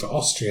Eurovision for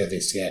Austria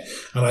this year,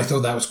 and I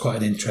thought that was quite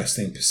an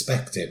interesting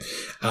perspective.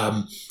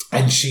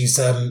 And she's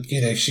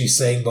you know, she's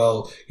saying,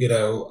 well, you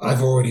know,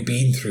 I've already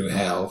been through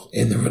hell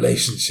in the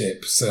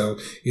relationship, so,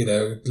 you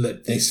know,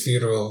 this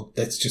funeral,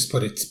 let's just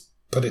put it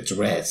to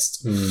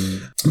rest.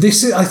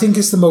 This, I think,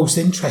 is the most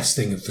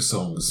interesting of the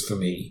songs for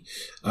me.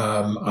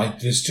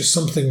 There's just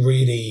something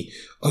really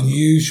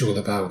unusual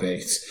about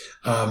it,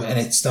 and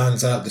it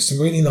stands out. There's some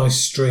really nice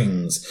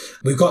strings.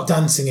 We've got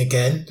dancing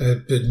again,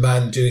 the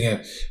man doing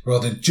a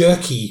rather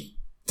jerky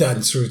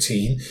dance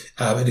routine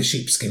in a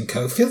sheepskin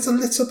coat. Feels a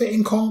little bit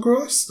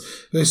incongruous.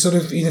 It sort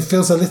of, you know,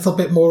 feels a little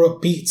bit more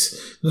upbeat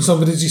than some,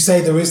 but as you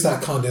say, there is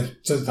that kind of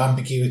sort of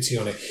ambiguity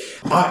on it.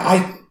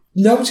 I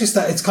noticed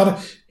that it's kind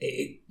of,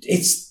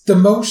 it's the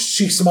most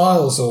she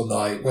smiles all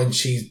night when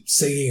she's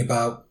singing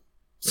about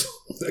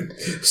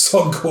a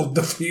song called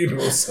The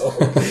Funeral Song.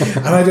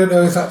 And I don't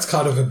know if that's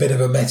kind of a bit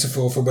of a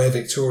metaphor for where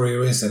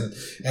Victoria is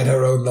in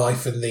her own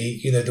life, and the,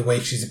 you know, the way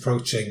she's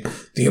approaching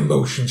the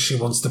emotion she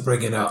wants to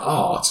bring in her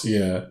art.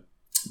 Yeah.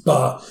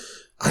 But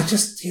I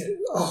just,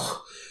 you know,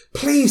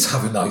 please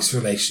have a nice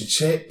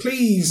relationship.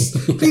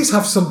 Please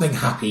have something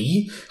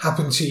happy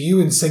happen to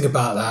you and sing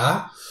about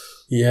that.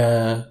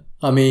 Yeah.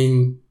 I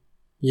mean,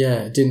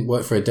 yeah, it didn't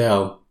work for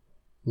Adele.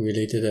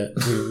 Really, did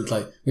it?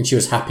 Like, when she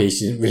was happy,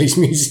 she didn't release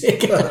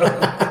music.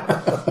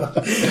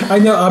 I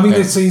know. I mean,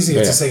 it's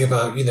easier to sing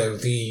about, you know,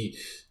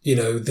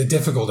 the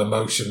difficult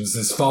emotions.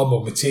 There's far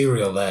more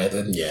material there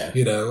than,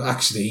 you know,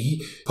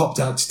 actually popped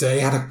out today,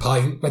 had a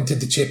pint, went to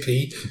the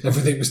chippy,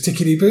 everything was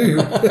tickety-boo.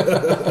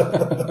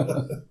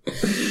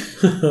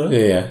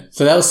 Yeah.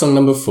 So that was song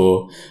number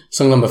 4.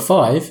 Song number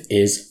 5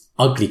 is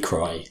Ugly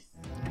Cry.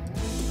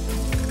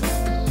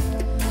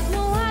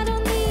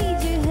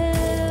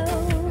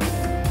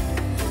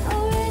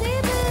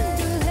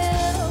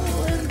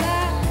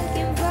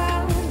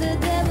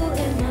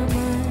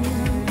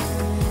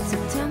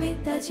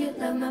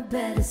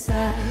 Better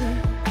side.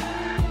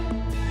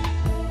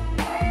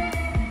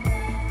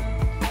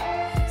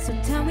 So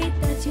tell me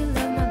that you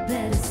love my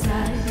better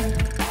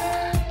side.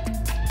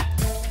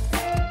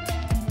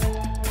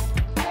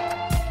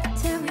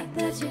 Tell me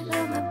that you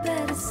love my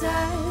better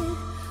side.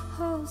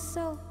 Oh,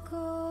 so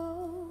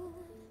cold.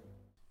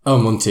 Oh,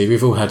 Monty,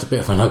 we've all had a bit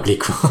of an ugly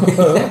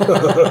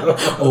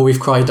cry. Or we've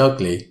cried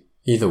ugly.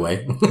 Either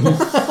way.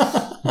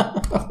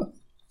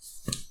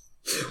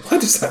 Why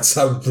does that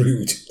sound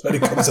rude when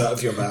it comes out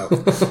of your mouth?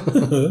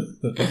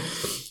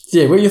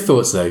 Yeah, what are your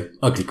thoughts though?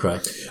 Ugly Cry.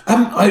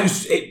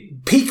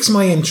 It piques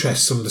my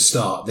interest from the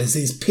start. There's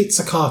these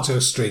pizzicato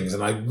strings,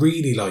 and I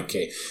really like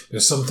it.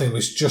 There's something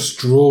which just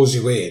draws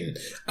you in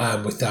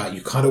with that.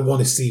 You kind of want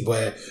to see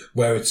where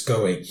it's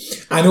going.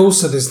 And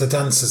also there's the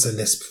dancers in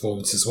this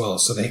performance as well.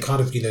 So they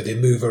kind of, you know, they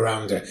move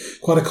around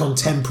quite a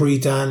contemporary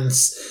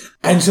dance.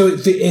 And so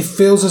it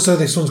feels as though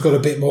this one's got a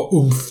bit more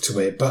oomph to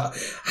it. But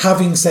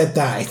having said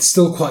that, it's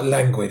still quite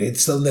languid. It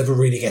still never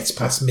really gets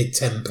past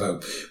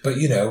mid-tempo. But,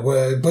 you know,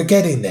 we're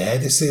getting there.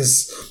 This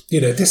is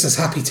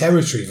happy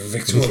territory for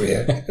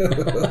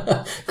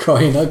Victoria.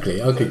 Crying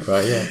ugly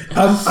cry, yeah.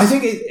 I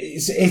think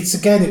it's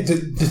again,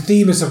 the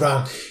theme is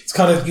around, it's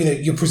kind of, you know,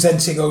 you're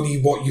presenting only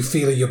what you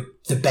feel are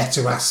the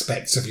better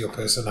aspects of your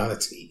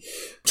personality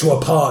to a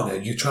partner.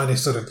 You're trying to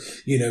sort of,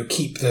 you know,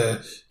 keep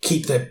the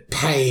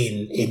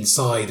pain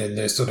inside and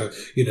the sort of,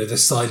 you know, the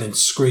silent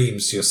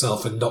screams to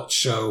yourself, and not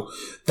show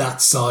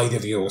that side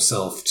of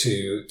yourself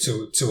to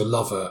a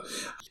lover,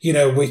 you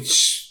know,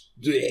 which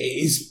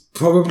is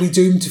probably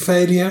doomed to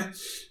failure.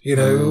 You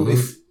know,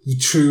 if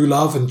true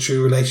love and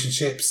true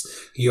relationships,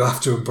 you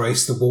have to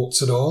embrace the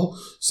warts and all.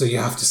 So you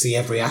have to see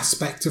every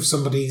aspect of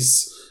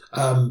somebody's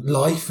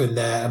life and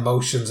their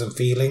emotions and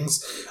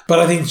feelings. But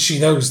I think she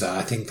knows that.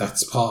 I think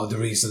that's part of the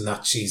reason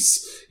that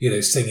she's,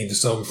 singing the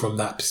song from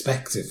that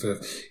perspective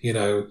of,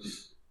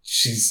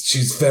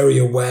 she's very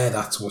aware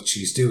that's what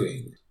she's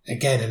doing.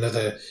 Again,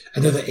 another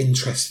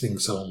interesting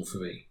song for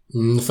me.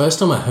 The first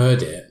time I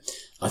heard it,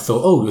 I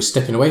thought, oh, you're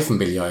stepping away from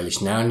Billie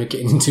Eilish now and you're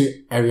getting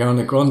into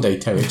Ariana Grande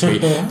territory.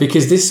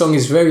 Because this song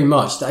is very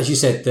much, as you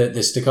said,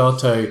 the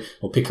staccato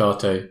or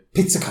pizzicato,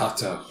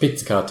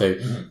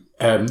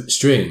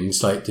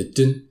 strings, like the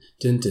dun,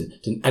 dun, dun,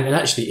 dun. And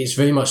actually, it's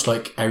very much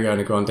like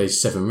Ariana Grande's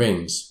Seven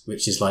Rings,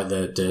 which is like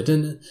the dun,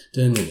 dun,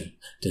 dun,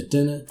 dun,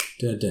 dun,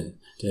 dun, dun,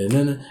 dun,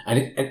 dun.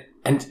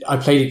 And I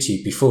played it to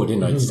you before,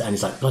 didn't I? And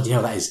it's like, bloody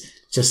hell, that is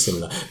just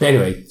similar. But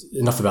anyway,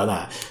 enough about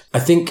that. I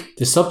think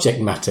the subject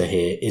matter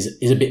here is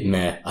a bit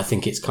meh. I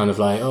think it's kind of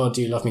like, oh,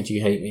 do you love me? Do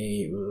you hate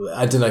me?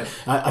 I don't know.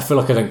 I feel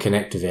like I don't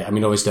connect with it. I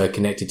mean, obviously I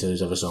connected to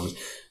those other songs.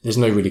 There's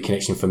no really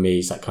connection for me.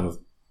 It's that kind of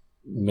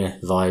meh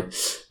vibe.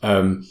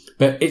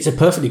 But it's a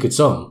perfectly good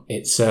song.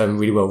 It's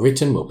really well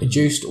written, well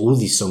produced. All of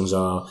these songs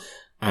are.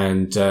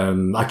 And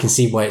I can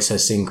see why it's her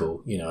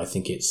single. I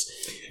think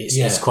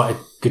it's quite a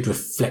good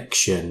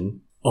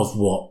reflection of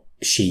what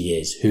she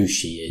is, who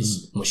she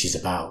is, what she's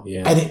about.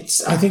 Yeah. And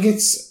I think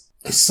it's,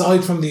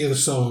 aside from the other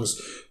songs,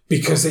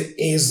 because it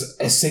is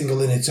a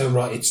single in its own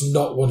right, it's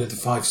not one of the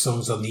 5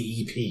 songs on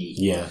the EP.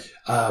 Yeah.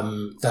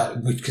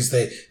 Because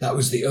that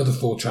was the other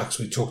 4 tracks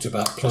we talked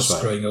about, plus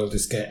Growing Old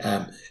is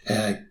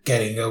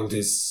Getting Old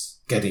is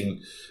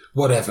Getting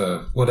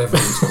whatever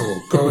it's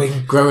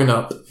called. Growing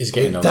Up is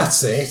Getting Old.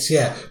 That's it,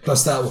 yeah.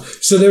 Plus that one.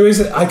 So there is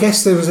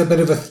a bit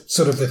of a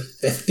sort of a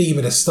theme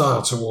and a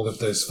style to all of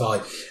those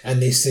 5.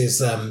 And this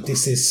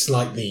is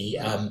slightly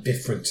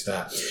different to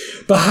that.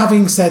 But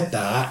having said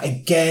that,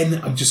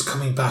 again, I'm just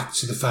coming back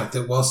to the fact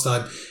that whilst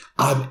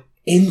I'm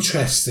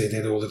interested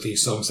in all of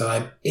these songs and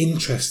I'm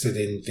interested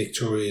in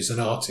Victoria as an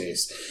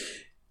artist,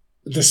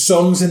 the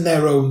songs in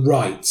their own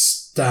right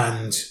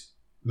stand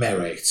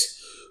merit.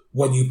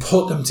 When you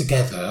put them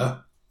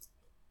together,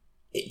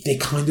 they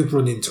kind of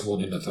run into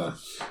one another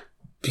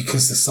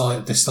because the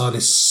style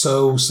is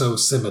so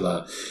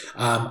similar.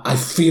 I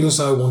feel as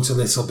though I want a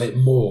little bit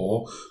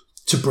more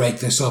to break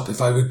this up.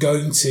 If I were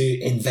going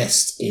to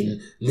invest in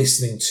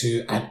listening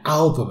to an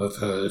album of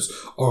hers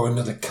or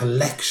another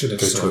collection of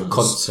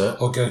songs,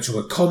 go to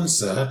a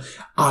concert,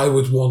 I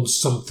would want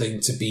something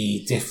to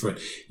be different.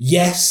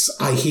 Yes,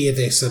 I hear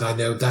this and I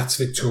know that's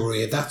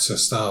Victoria, that's her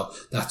style,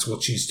 that's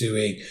what she's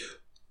doing.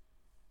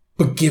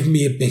 But give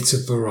me a bit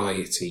of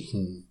variety.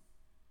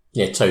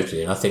 Yeah,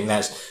 totally. And I think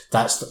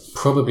that's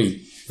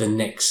probably the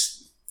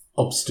next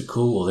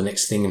obstacle or the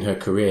next thing in her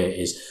career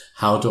is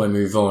how do I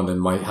move on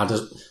and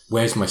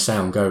where's my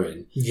sound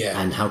going? Yeah.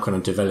 And how can I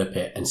develop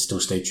it and still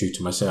stay true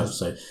to myself?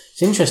 So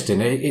it's interesting.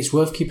 It's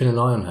worth keeping an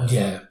eye on her.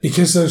 Yeah,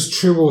 because those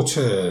true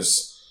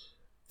auteurs,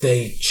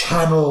 they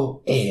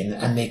channel in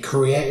and they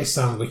create a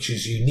sound which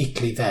is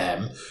uniquely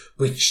them,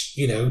 which,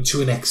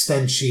 to an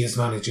extent she is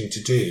managing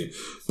to do.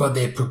 But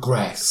they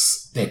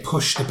progress, they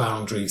push the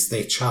boundaries,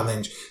 they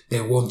challenge,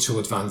 they want to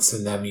advance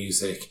in their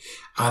music.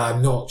 And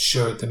I'm not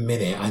sure at the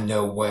minute I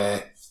know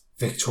where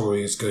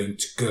Victoria is going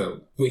to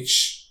go,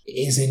 which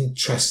is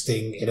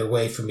interesting in a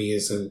way for me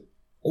as a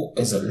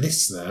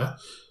listener,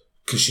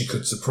 because she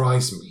could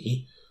surprise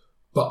me.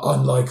 But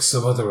unlike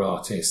some other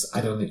artists,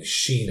 I don't think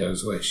she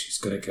knows where she's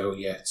going to go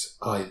yet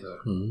either.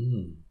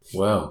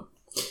 Well,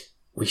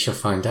 we shall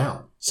find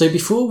out. So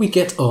before we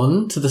get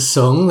on to the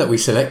song that we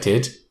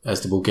selected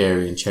as the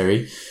Bulgarian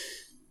Cherry,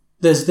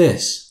 there's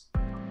this.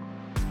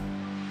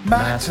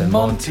 Matt and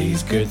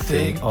Monty's Good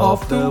Thing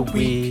of the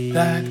Week.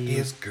 That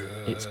is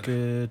good. It's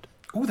good.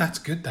 Oh, that's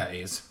good, that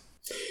is.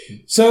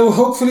 So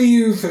hopefully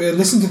you've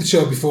listened to the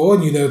show before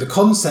and you know the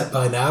concept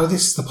by now.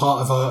 This is the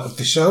part of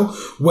the show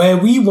where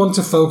we want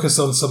to focus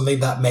on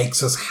something that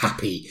makes us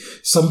happy.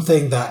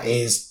 Something that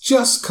is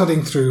just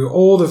cutting through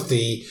all of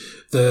the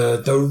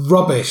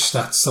rubbish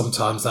that's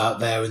sometimes out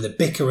there and the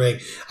bickering,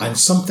 and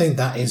something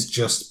that is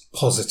just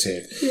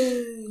positive.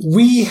 Yay.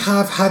 We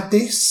have had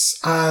this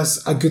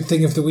as a good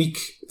thing of the week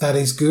that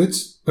is good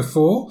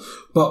before,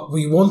 but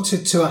we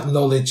wanted to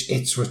acknowledge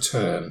its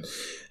return.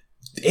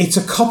 It's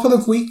a couple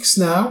of weeks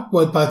now,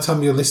 well, by the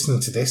time you're listening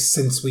to this,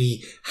 since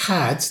we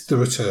had the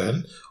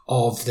return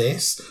of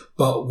this,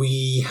 but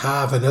we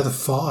have another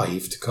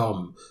 5 to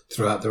come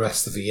throughout the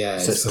rest of the year.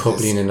 So it's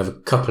probably in another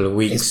couple of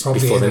weeks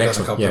before the next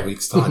one. Couple of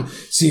weeks' time.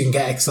 So you can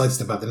get excited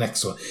about the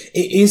next one.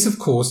 It is, of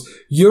course,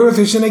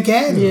 Eurovision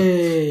again.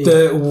 Yay.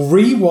 The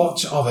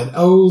rewatch of an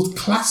old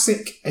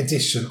classic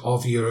edition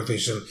of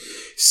Eurovision,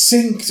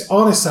 synced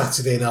on a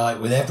Saturday night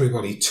with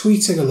everybody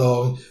tweeting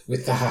along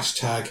with the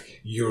hashtag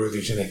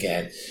Eurovision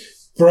again.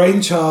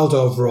 Brainchild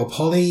of Rob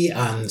Holly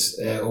and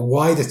a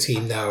wider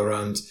team now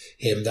around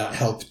him that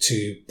helped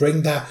to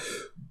bring that.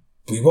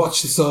 We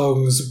watched the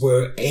songs,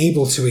 we're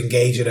able to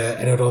engage in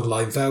an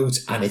online vote,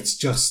 and it's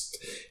just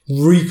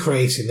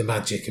recreating the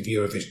magic of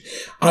Eurovision.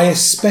 I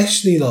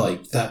especially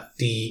like that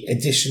the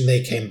edition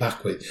they came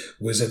back with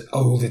was an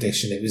old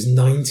edition. It was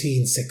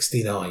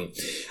 1969.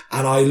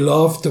 And I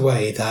loved the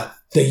way that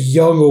the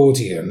young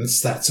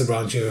audience that's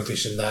around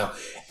Eurovision now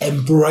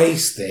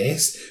embraced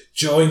this,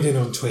 joined in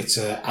on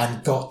Twitter,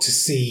 and got to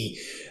see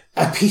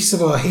a piece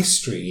of our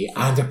history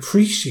and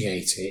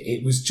appreciate it.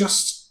 It was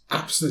just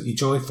absolutely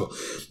joyful.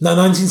 Now,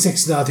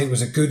 1969, I think,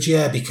 was a good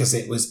year because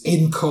it was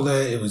in colour,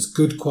 it was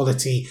good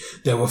quality.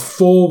 There were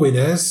 4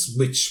 winners,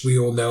 which we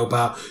all know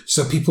about,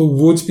 so people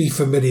would be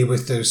familiar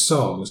with those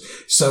songs.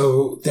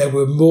 So there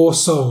were more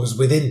songs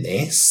within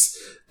this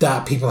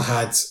that people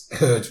had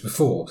heard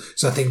before.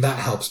 So I think that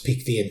helps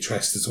pique the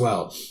interest as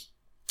well.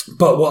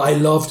 But what I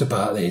loved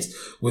about this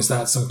was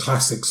that some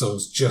classic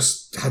songs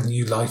just had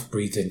new life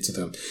breathed into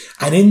them.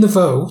 And in the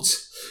vote,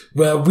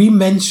 well, we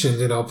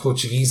mentioned in our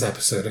Portuguese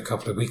episode a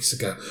couple of weeks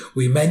ago,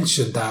 I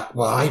mentioned that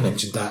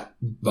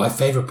my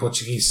favourite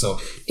Portuguese song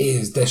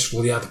is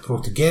Desfolhada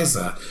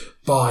Portuguesa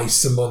by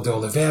Simone de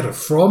Oliveira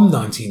from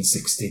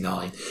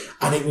 1969.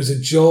 And it was a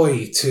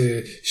joy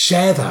to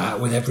share that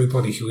with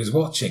everybody who was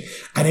watching.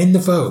 And in the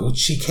vote,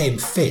 she came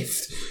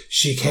 5th.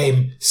 She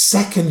came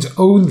second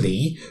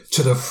only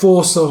to the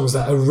 4 songs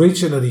that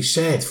originally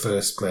shared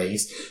first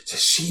place. So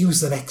she was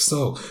the next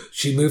song.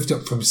 She moved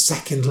up from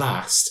second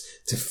last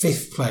to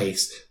 5th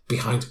place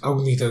behind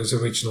only those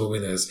original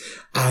winners.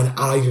 And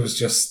I was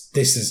just,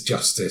 this is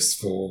justice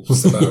for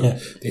Simone. Yeah.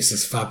 This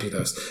is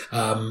fabulous.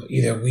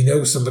 We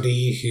know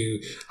somebody who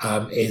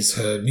is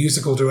her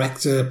musical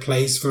director,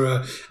 plays for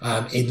her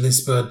in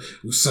Lisbon.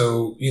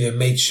 So,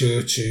 made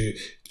sure to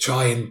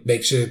try and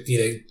make sure,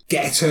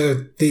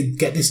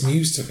 get this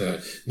news to her,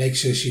 make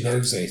sure she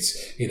knows it,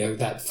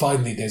 that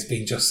finally there's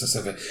been justice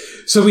of it.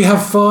 So we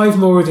have 5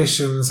 more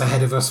editions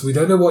ahead of us. We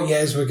don't know what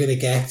years we're going to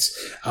get.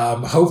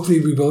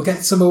 Hopefully we will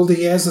get some older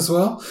years as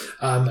well,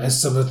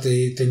 as some of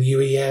the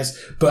newer years,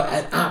 but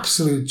an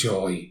absolute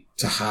joy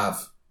to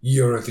have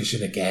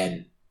Eurovision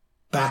again.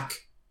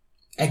 Back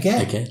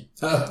again.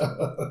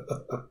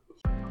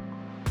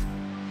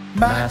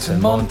 Matt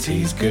and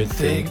Monty's good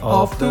thing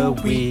of the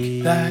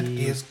week. That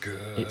is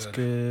good. It's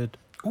good.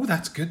 Oh,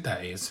 that's good,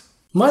 that is.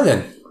 Well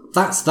then,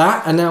 that's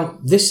that. And now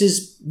this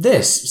is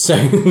this. So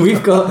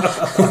we've got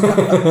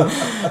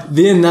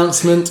the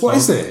announcement. What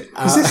is it?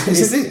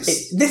 Is it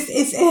this? This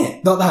is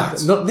it. Not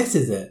that. Not this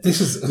is it.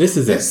 This is it. This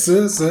is it.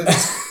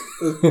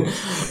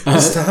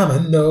 Mr.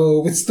 Hammond,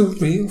 no, it's the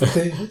real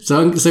thing.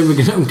 So I'm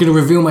gonna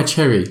reveal my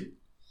cherry.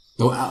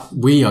 Well,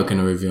 we are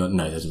gonna reveal.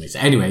 No, it doesn't make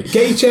sense. Anyway,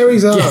 get your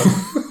cherries on.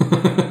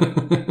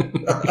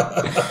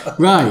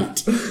 Right,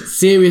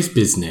 serious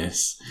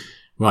business.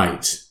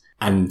 Right,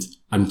 and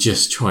I'm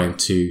just trying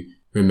to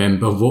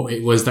remember what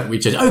it was that we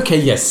just.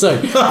 Okay, yes.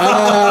 So,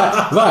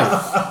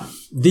 right,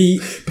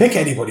 pick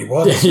anybody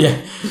wants.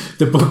 Yeah,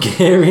 the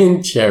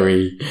Bulgarian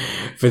cherry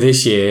for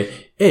this year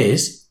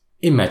is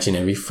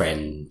Imaginary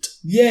Friend.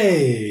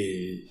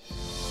 Yay!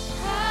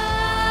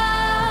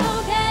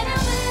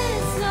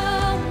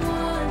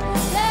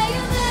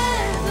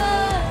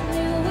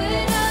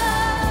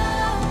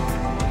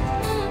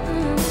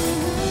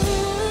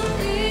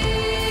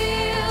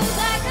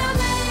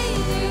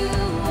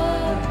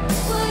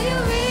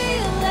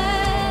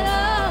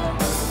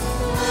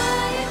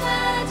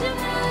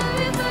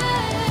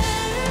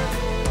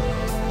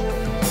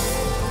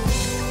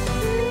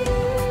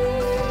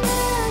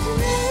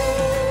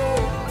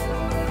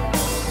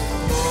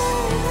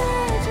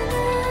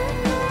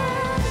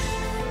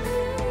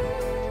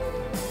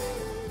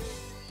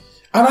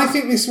 And I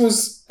think this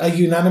was a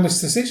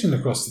unanimous decision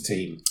across the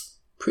team.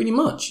 Pretty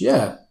much,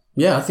 yeah.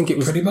 Yeah, I think it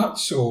was. Pretty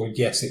much, or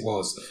yes, it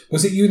was.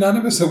 Was it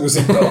unanimous or was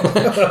it not?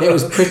 It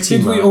was pretty much.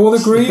 Did we all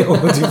agree or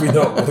did we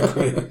not all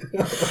agree?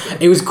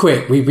 It was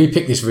quick. We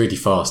picked this really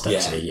fast,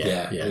 actually.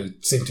 Yeah.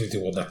 It seemed to be the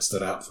one that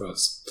stood out for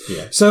us.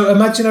 Yeah. So,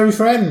 Imaginary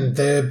Friend,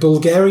 the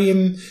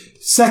Bulgarian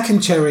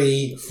second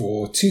cherry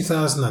for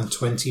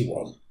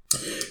 2021.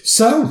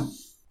 So,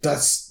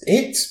 that's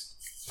it.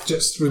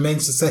 Just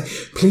remains to say,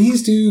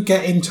 please do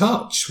get in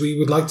touch. We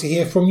would like to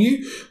hear from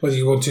you, whether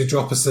you want to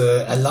drop us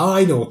a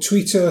line or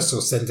tweet us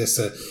or send us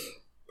an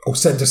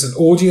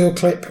audio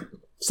clip.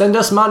 Send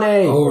us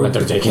money. Or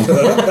don't take it.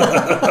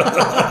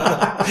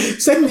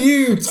 Send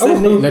nudes.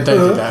 No, don't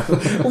do that.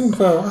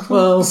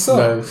 No.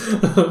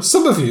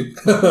 Some of you.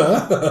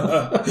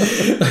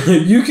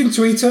 You can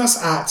tweet us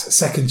at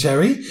Second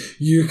Cherry.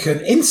 You can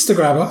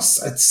Instagram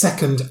us at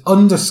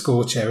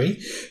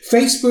second_cherry.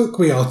 Facebook,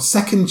 we are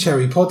Second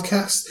Cherry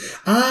Podcast.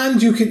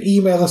 And you can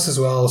email us as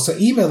well. So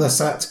email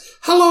us at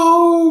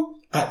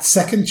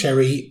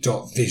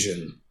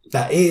hello@secondcherry.vision.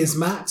 That is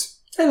Matt.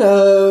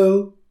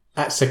 Hello.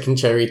 At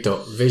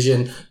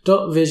secondcherry.vision,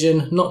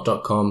 not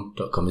 .com.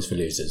 .com is for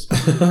losers.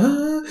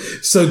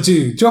 So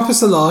do drop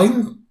us a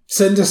line.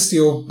 Send us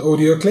your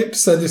audio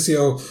clips. Send us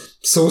your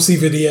saucy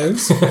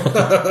videos.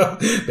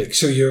 Make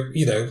sure you're,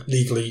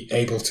 legally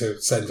able to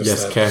send us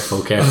Yes, them.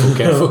 careful.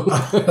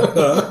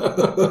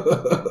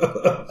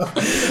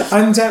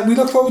 And we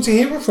look forward to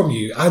hearing from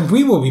you. And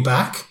we will be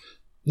back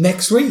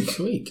next week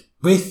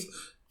with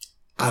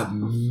a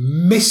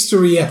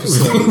mystery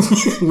episode.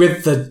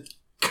 With the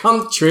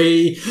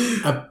country,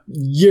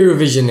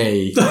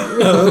 Eurovision-y.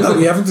 No,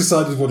 we haven't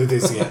decided what it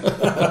is yet.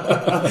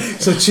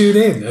 So tune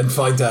in and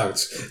find out.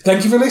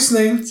 Thank you for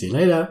listening. See you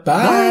later.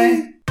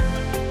 Bye.